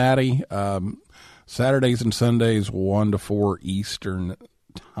Cincinnati, Saturdays and Sundays, 1 to 4 Eastern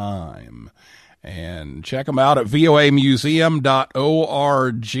time. And check them out at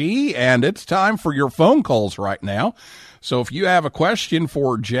voamuseum.org. And it's time for your phone calls right now. So if you have a question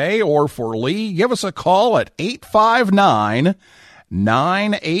for Jay or for Lee, give us a call at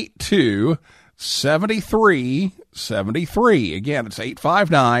 859-982-7373. Again, it's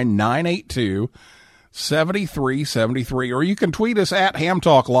 859-982-7373. Or you can tweet us at Ham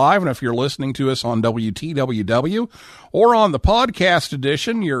Talk Live. And if you're listening to us on WTWW or on the podcast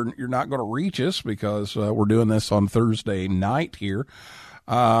edition, you're not going to reach us because we're doing this on Thursday night here.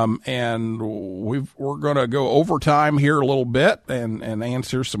 And we're going to go overtime here a little bit and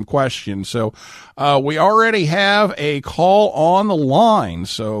answer some questions. So we already have a call on the line.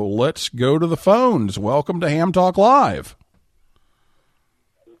 So let's go to the phones. Welcome to Ham Talk Live.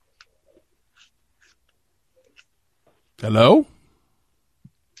 Hello?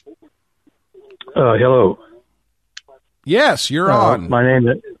 Hello. Yes, you're on. My name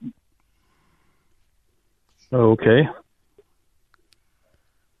is... Okay.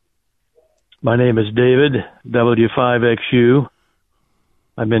 My name is David, W5XU.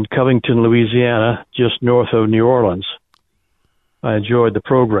 I'm in Covington, Louisiana, just north of New Orleans. I enjoyed the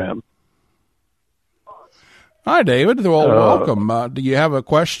program. Hi, David. Well, welcome. Do you have a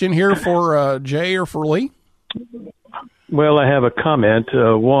question here for Jay or for Lee? Well, I have a comment.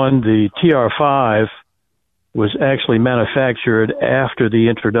 One, the TR5 was actually manufactured after the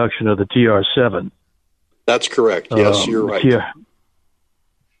introduction of the TR7. That's correct. Yes, you're right.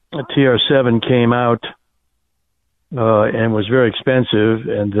 TR7 came out and was very expensive,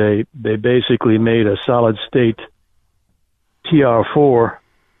 and they basically made a solid-state TR4.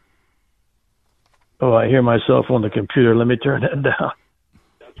 Oh, I hear myself on the computer. Let me turn that down.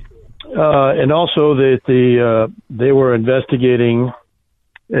 And also that they were investigating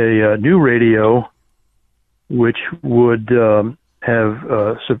a new radio which would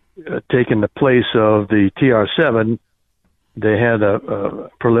have taken the place of the TR7. They had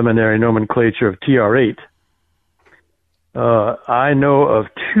a preliminary nomenclature of TR8. I know of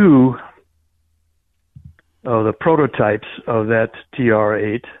 2 of the prototypes of that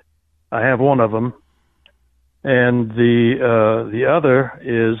TR8. I have one of them. And the other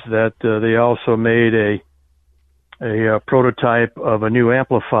is that they also made a prototype of a new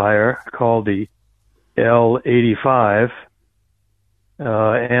amplifier called the L85,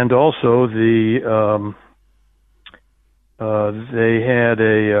 and also they had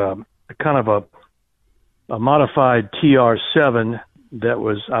a kind of a modified TR7 that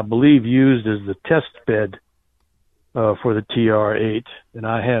was, I believe, used as the test bed for the TR8, and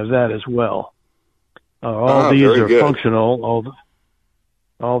I have that as well. All these are functional.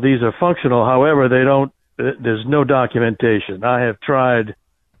 All these are functional. However, there's no documentation. I have tried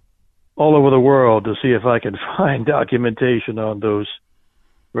all over the world to see if I can find documentation on those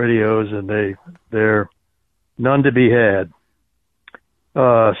radios, and they're none to be had.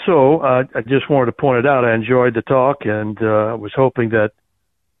 So I just wanted to point it out. I enjoyed the talk, and I was hoping that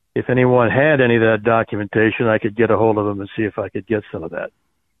if anyone had any of that documentation, I could get a hold of them and see if I could get some of that.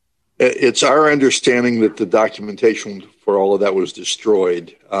 It's our understanding that the documentation for all of that was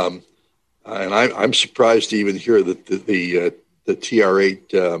destroyed, and I'm surprised to even hear that the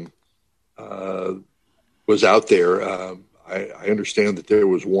TR8 was out there. I understand that there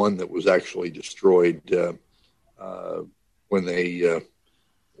was one that was actually destroyed when they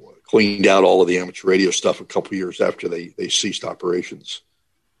cleaned out all of the amateur radio stuff a couple years after they ceased operations.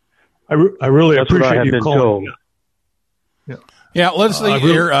 I really appreciate you calling. Yeah, let's see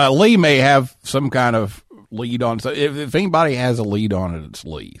here. Lee may have some kind of lead on. So if anybody has a lead on it, it's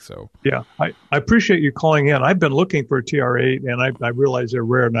Lee. So yeah, I appreciate you calling in. I've been looking for a TR8, and I realize they're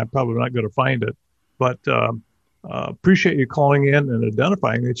rare, and I'm probably not going to find it. But appreciate you calling in and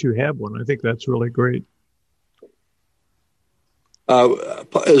identifying that you have one. I think that's really great.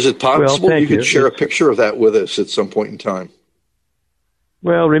 Is it possible you could share a picture of that with us at some point in time?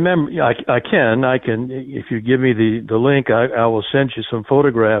 Well, remember, I can. If you give me the link, I will send you some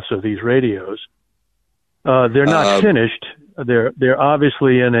photographs of these radios. They're not finished. They're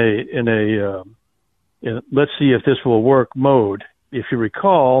obviously in a let's see if this will work mode. If you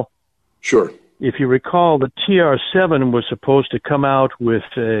recall, sure. If you recall, the TR7 was supposed to come out with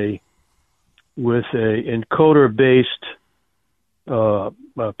a encoder-based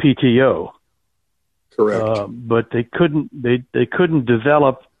PTO. Correct. But they couldn't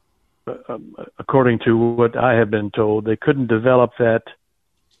develop, according to what I have been told, they couldn't develop that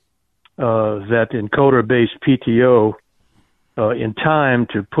encoder-based PTO in time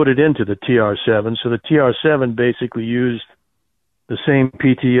to put it into the TR7. So the TR7 basically used the same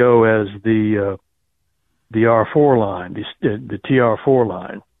PTO as the R4 line, the TR4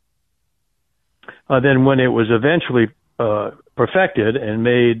 line. Then when it was eventually perfected and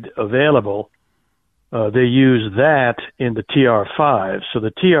made available, they used that in the TR5. So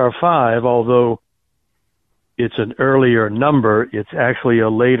the TR5, although it's an earlier number, it's actually a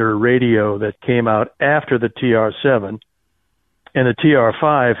later radio that came out after the TR7, and the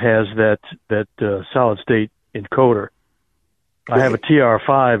TR5 has that solid state encoder. I have a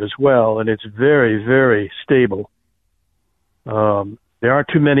TR5 as well, and it's very, very stable. There aren't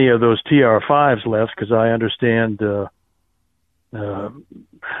too many of those TR5s left because I understand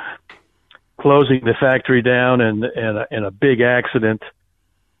closing the factory down and a big accident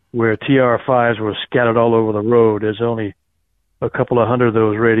where TR5s were scattered all over the road. There's only a couple of hundred of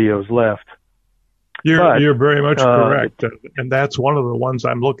those radios left. You're very much correct, and that's one of the ones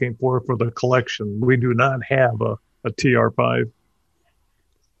I'm looking for the collection. We do not have a TR5.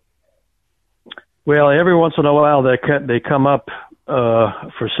 Well, every once in a while they come up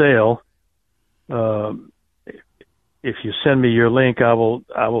for sale. If you send me your link, I will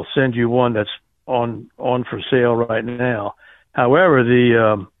send you one that's on for sale right now. However,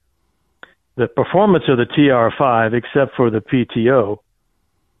 the performance of the TR5, except for the PTO,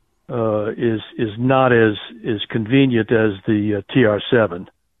 is not as convenient as the TR7.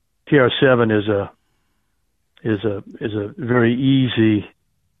 TR7 is a very easy,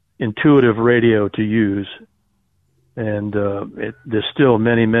 intuitive radio to use, and there's still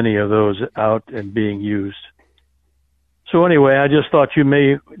many of those out and being used. So anyway, I just thought you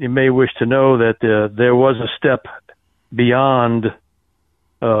may wish to know that there was a step beyond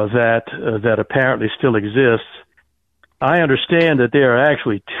that apparently still exists. I understand that there are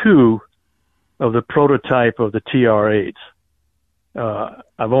actually two of the prototype of the TR8s.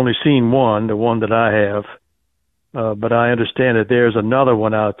 I've only seen one, the one that I have, but I understand that there's another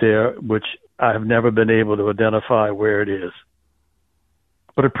one out there which I've never been able to identify where it is.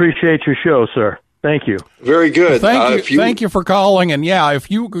 But appreciate your show, sir. Thank you. Very good. Thank you for calling. And yeah, if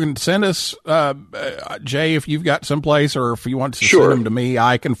you can send us, Jay, if you've got someplace, or if you want to send them to me,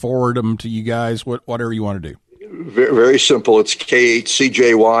 I can forward them to you guys, whatever you want to do. Very, very simple. It's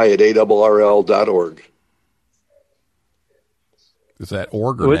KHCJY@ARRL.org. Is that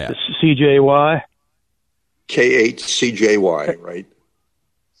org or With net? CJY? K8CJY, right?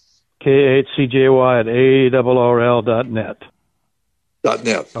 K8CJY at ARRL.net.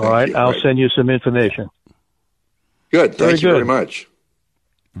 .net. All right, I'll send you some information. Good. Thank you very much.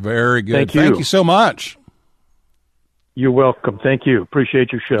 Very good. Thank you. Thank you so much. You're welcome. Thank you.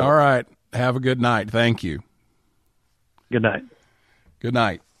 Appreciate your show. All right. Have a good night. Thank you. Good night. Good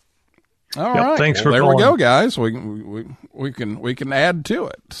night. All right. Thanks well, for there calling. we go, guys. We can add to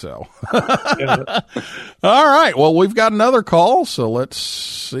it. So, all right. Well, we've got another call, so let's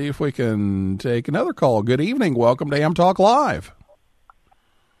see if we can take another call. Good evening. Welcome to Ham Talk Live.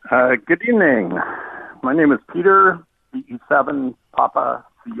 Good evening. My name is Peter, BE7 Papa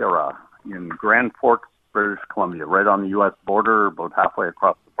Sierra in Grand Forks, British Columbia, right on the U.S. border, about halfway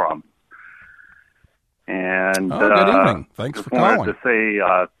across the province. And good evening. Thanks for calling. Wanted to say,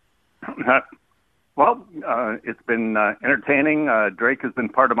 it's been entertaining. Drake has been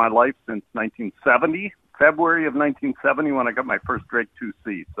part of my life since 1970, February of 1970, when I got my first Drake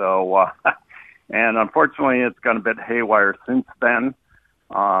 2C. So, and unfortunately, it's gone a bit haywire since then,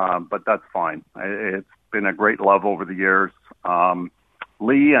 but that's fine. It's been a great love over the years.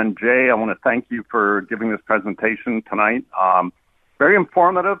 Lee and Jay, I want to thank you for giving this presentation tonight. Very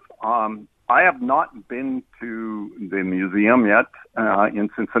informative. I have not been to the museum yet in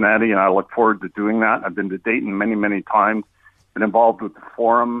Cincinnati, and I look forward to doing that. I've been to Dayton many, many times. Been involved with the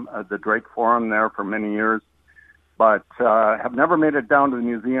forum, the Drake Forum there for many years, but have never made it down to the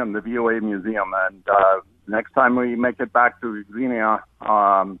museum, the VOA Museum. And next time we make it back to Xenia,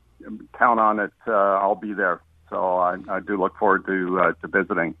 count on it. I'll be there. So I do look forward to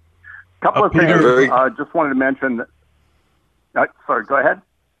visiting. A couple of things I just wanted to mention. Sorry, go ahead.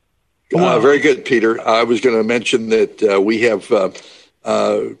 Very good, Peter. I was going to mention that we have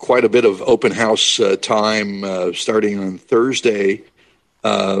quite a bit of open house time starting on Thursday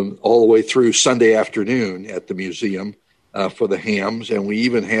all the way through Sunday afternoon at the museum for the hams. And we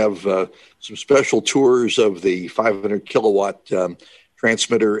even have some special tours of the 500 kilowatt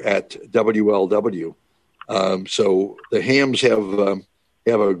transmitter at WLW. So the hams have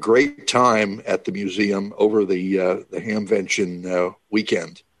a great time at the museum over the Hamvention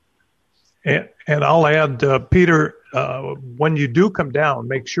weekend. And I'll add, Peter, when you do come down,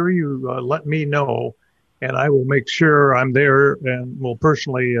 make sure you let me know, and I will make sure I'm there and will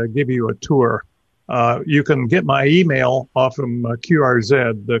personally give you a tour. You can get my email off from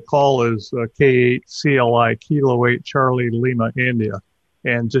QRZ. The call is K8CLI Kilo 8 Charlie Lima India,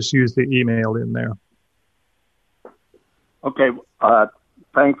 and just use the email in there. Okay,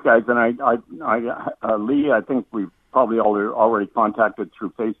 thanks, guys. And I Lee, I think we've probably already contacted through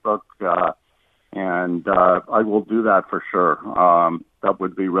Facebook, and I will do that for sure. That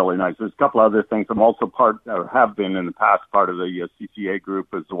would be really nice. There's a couple other things. I'm also have been in the past part of the CCA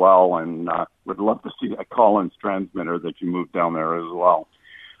group as well, and would love to see that Collins transmitter that you moved down there as well.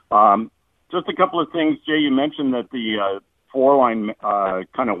 Just a couple of things, Jay. You mentioned that the 4-line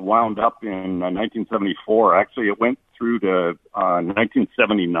kind of wound up in 1974. Actually, it went through to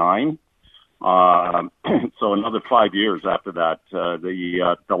 1979. So another 5 years after that,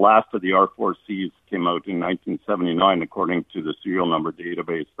 the last of the R4Cs came out in 1979, according to the serial number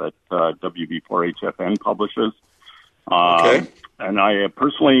database that WB4HFN publishes. Okay. And I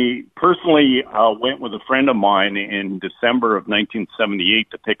personally went with a friend of mine in December of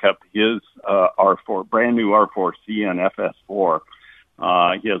 1978 to pick up his brand new R4C and FS4.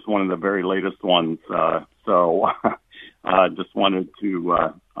 He has one of the very latest ones. So just wanted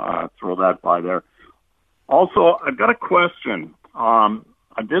to throw that by there. Also, I've got a question. I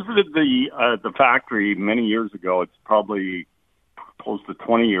visited the factory many years ago. It's probably close to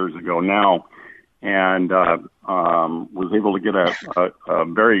 20 years ago now, and was able to get a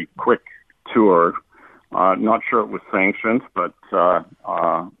very quick tour. Not sure it was sanctioned, but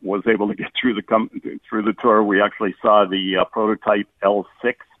was able to get through the tour. We actually saw the prototype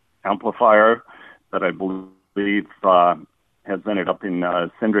L6 amplifier that I believe has ended up in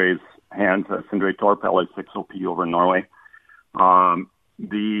Sindre's hands, Sindre Torp LA6OP over in Norway.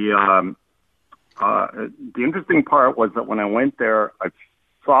 The interesting part was that when I went there, I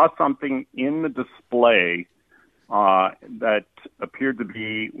saw something in the display that appeared to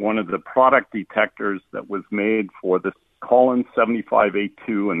be one of the product detectors that was made for the Collins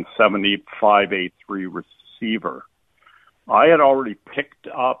 75A2 and 75A3 receiver. I had already picked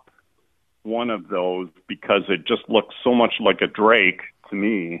up one of those because it just looked so much like a Drake to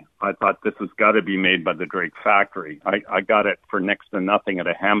me. I thought this has got to be made by the Drake factory. I got it for next to nothing at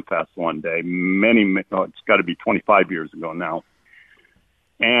a Hamfest one day. It's got to be 25 years ago now.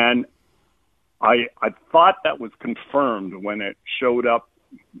 And I thought that was confirmed when it showed up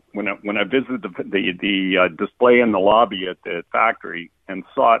when I visited the display in the lobby at the factory and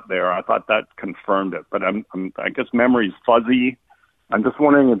saw it there. I thought that confirmed it, but I guess memory's fuzzy. I'm just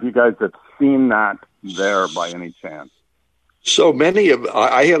wondering if you guys have seen that there by any chance. So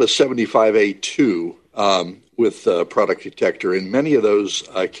I had a 75A2 with a product detector, and many of those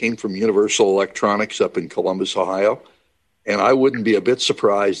came from Universal Electronics up in Columbus, Ohio. And I wouldn't be a bit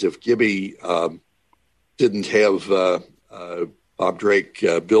surprised if Gibby didn't have Bob Drake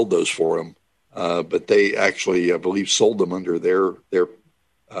build those for him, but they actually, I believe, sold them under their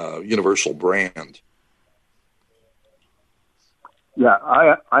Universal brand. Yeah,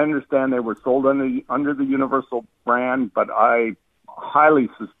 I understand they were sold under the Universal brand, but I highly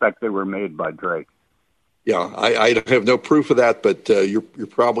suspect they were made by Drake. Yeah, I have no proof of that, but you're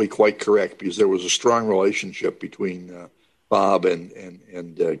probably quite correct, because there was a strong relationship between Bob and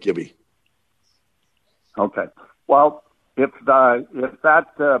Gibby. Okay. Well, if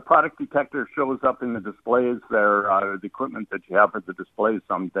that product detector shows up in the displays there, the equipment that you have for the displays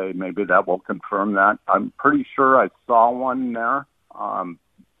someday, maybe that will confirm that. I'm pretty sure I saw one there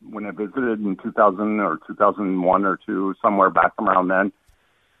when I visited in 2000 or 2001 or 2, somewhere back around then.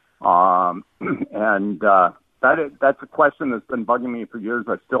 That's a question that's been bugging me for years.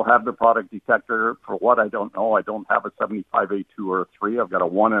 I still have the product detector. For what I don't know, I don't have a 75A2 or a 3. I've got a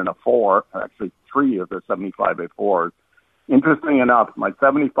 1 and a 4, actually 3 of the 75A4s. Interesting enough, my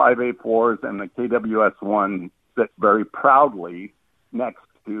 75A4s and the KWS-1 sit very proudly next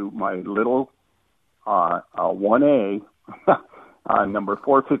to my little 1A, number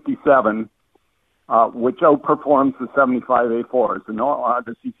 457, which outperforms the 75A4s. And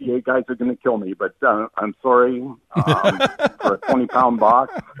the CCA guys are going to kill me, but I'm sorry, for a 20-pound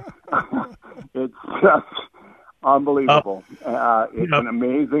box. It's just unbelievable. It's an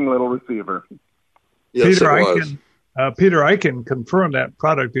amazing little receiver. Yes, Peter, I can confirm that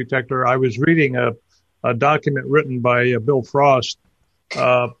product detector. I was reading a document written by Bill Frost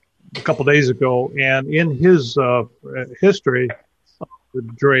a couple days ago, and in his history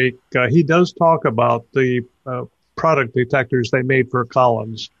with Drake, he does talk about the product detectors they made for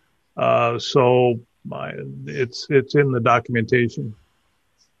Collins. So it's in the documentation.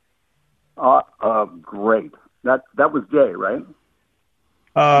 Great. That was Jay, right? Is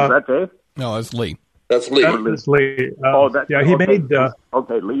that Jay? No, that's Lee. That's Lee. That's Lee. He made.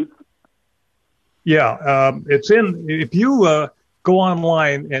 Okay, Lee. Yeah, it's in. If you go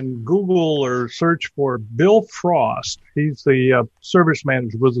online and Google or search for Bill Frost, he's the service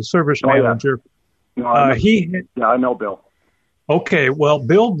manager. Was the service manager. No, I know Bill. Okay, well,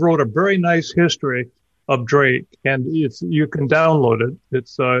 Bill wrote a very nice history of Drake, and you can download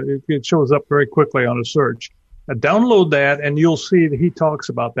it. It shows up very quickly on a search. Download that, and you'll see that he talks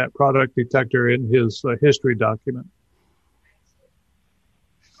about that product detector in his history document.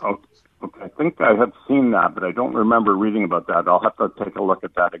 Okay, I think I have seen that, but I don't remember reading about that. I'll have to take a look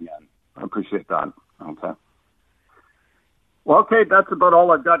at that again. I appreciate that. Okay. Well, okay, that's about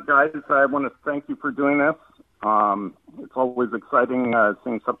all I've got, guys. I want to thank you for doing this. It's always exciting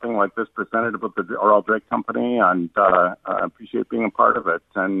seeing something like this presented about the R.L. Drake Company, and I appreciate being a part of it.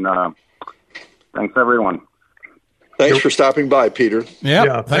 And thanks, everyone. Thanks for stopping by, Peter.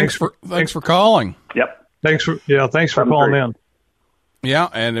 Yeah, thanks for calling. Yep. Thanks for calling in. Yeah,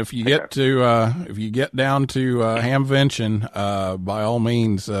 and if you get down to Hamvention, by all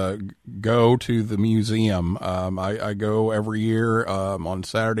means, go to the museum. I go every year on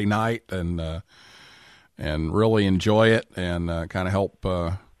Saturday night and really enjoy it, and kind of help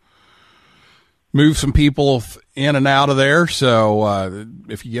move some people in and out of there. So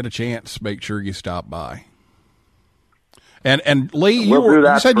if you get a chance, make sure you stop by. And Lee,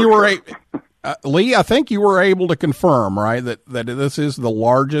 you said you were Lee, I think you were able to confirm, right, that this is the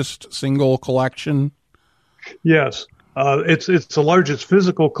largest single collection. Yes, it's the largest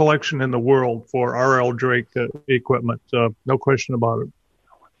physical collection in the world for R.L. Drake equipment. No question about it.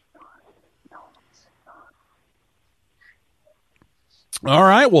 All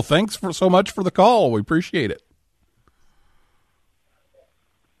right. Well, thanks so much for the call. We appreciate it.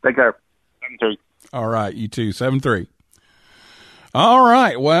 Take care. 7-3. All right. You too. 7-3. All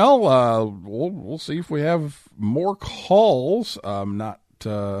right. Well, we'll see if we have more calls. I'm not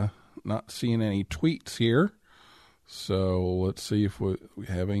seeing any tweets here. So let's see if we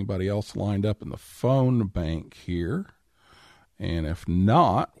have anybody else lined up in the phone bank here. And if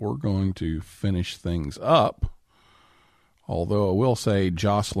not, we're going to finish things up. Although I will say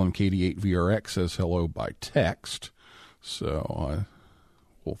Jocelyn KD8VRX says hello by text. So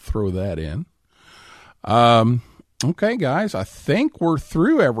we'll throw that in. Okay, guys, I think we're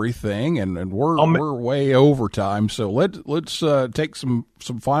through everything, and we're way over time. So let's take some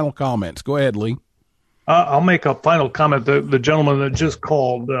final comments. Go ahead, Lee. I'll make a final comment. The gentleman that just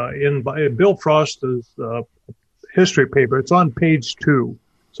called in Bill Frost's history paper, it's on page 2.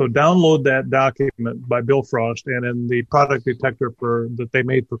 So download that document by Bill Frost, and then the product detector that they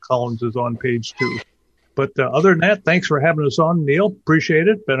made for Collins is on page 2. But other than that, thanks for having us on, Neil. Appreciate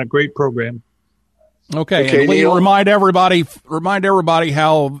it. Been a great program. Okay, and Lee, remind everybody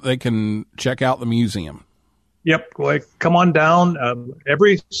how they can check out the museum. Yep, come on down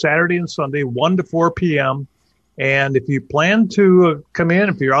every Saturday and Sunday, 1 to 4 p.m. And if you plan to come in,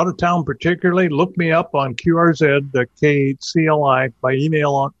 if you're out of town particularly, look me up on QRZ, the K8CLI. My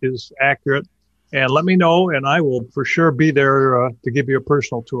email is accurate. And let me know, and I will for sure be there to give you a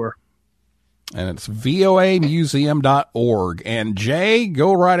personal tour. And it's voamuseum.org. And Jay,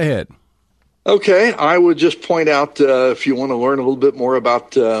 go right ahead. Okay, I would just point out if you want to learn a little bit more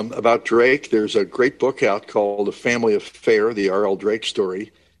about Drake, there's a great book out called A Family Affair, the R.L. Drake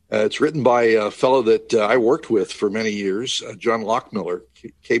story. It's written by a fellow that I worked with for many years, John Lockmiller,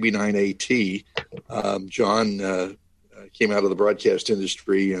 KB9AT. John came out of the broadcast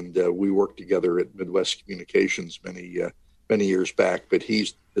industry, and we worked together at Midwest Communications many years back. But he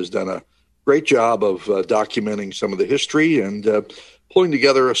has done a great job of documenting some of the history and pulling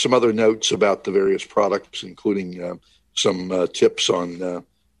together some other notes about the various products, including some tips on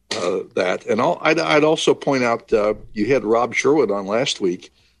that. And I'd also point out, you had Rob Sherwood on last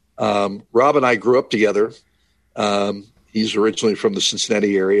week. Rob and I grew up together. He's originally from the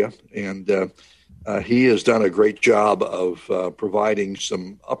Cincinnati area, and he has done a great job of providing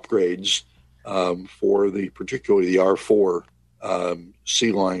some upgrades for particularly the R4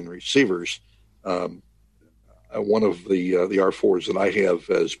 C-line receivers. One of the R4s that I have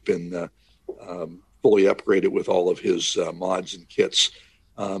has been fully upgraded with all of his mods and kits.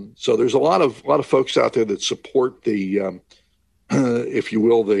 So there's a lot of folks out there that support the, if you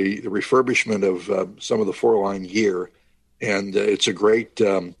will, the refurbishment of some of the 4-line gear, and it's a great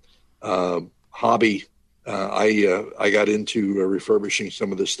hobby. I got into refurbishing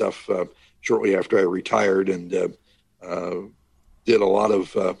some of this stuff shortly after I retired, and did a lot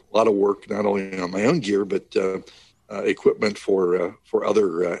of work not only on my own gear but equipment for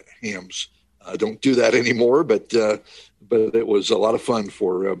other hams. I don't do that anymore, but it was a lot of fun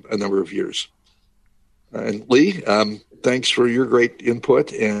for a number of years. And Lee, thanks for your great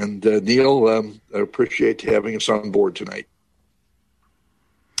input, and Neil, I appreciate having us on board tonight.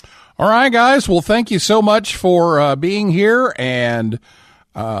 All right, guys. Well, thank you so much for being here, and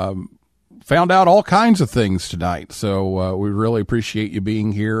found out all kinds of things tonight. So we really appreciate you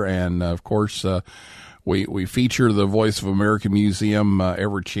being here. And, of course, we feature the Voice of America Museum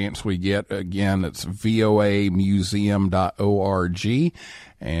every chance we get. Again, it's voamuseum.org.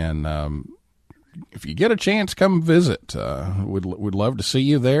 And if you get a chance, come visit. We'd love to see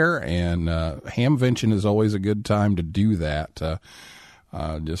you there. And Hamvention is always a good time to do that.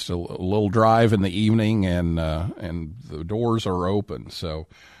 Just a little drive in the evening, and the doors are open. So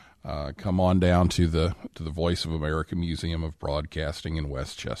come on down to the Voice of America Museum of Broadcasting in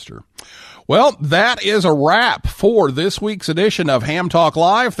Westchester. Well, that is a wrap for this week's edition of Ham Talk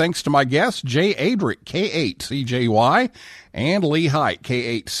Live. Thanks to my guests, Jay Adrick, K8CJY, and Lee Height,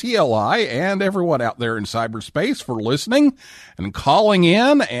 K8CLI, and everyone out there in cyberspace for listening and calling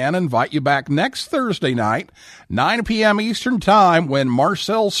in, and invite you back next Thursday night, 9 p.m. Eastern Time, when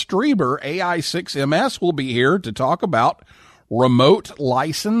Marcel Strieber, AI6MS, will be here to talk about remote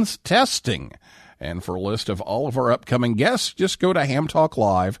license testing. And for a list of all of our upcoming guests, just go to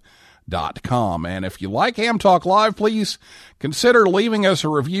hamtalklive.com. And if you like Ham Talk Live, please consider leaving us a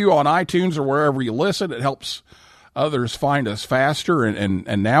review on iTunes or wherever you listen. It helps others find us faster. And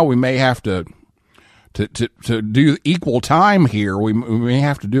now we may have to do equal time here. We may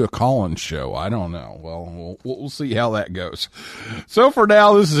have to do a call-in show. I don't know. Well, we'll see how that goes. So for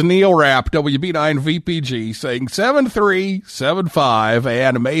now, this is Neil Rapp, WB9VPG, saying 7375,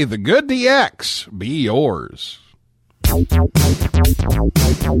 and may the good DX be yours.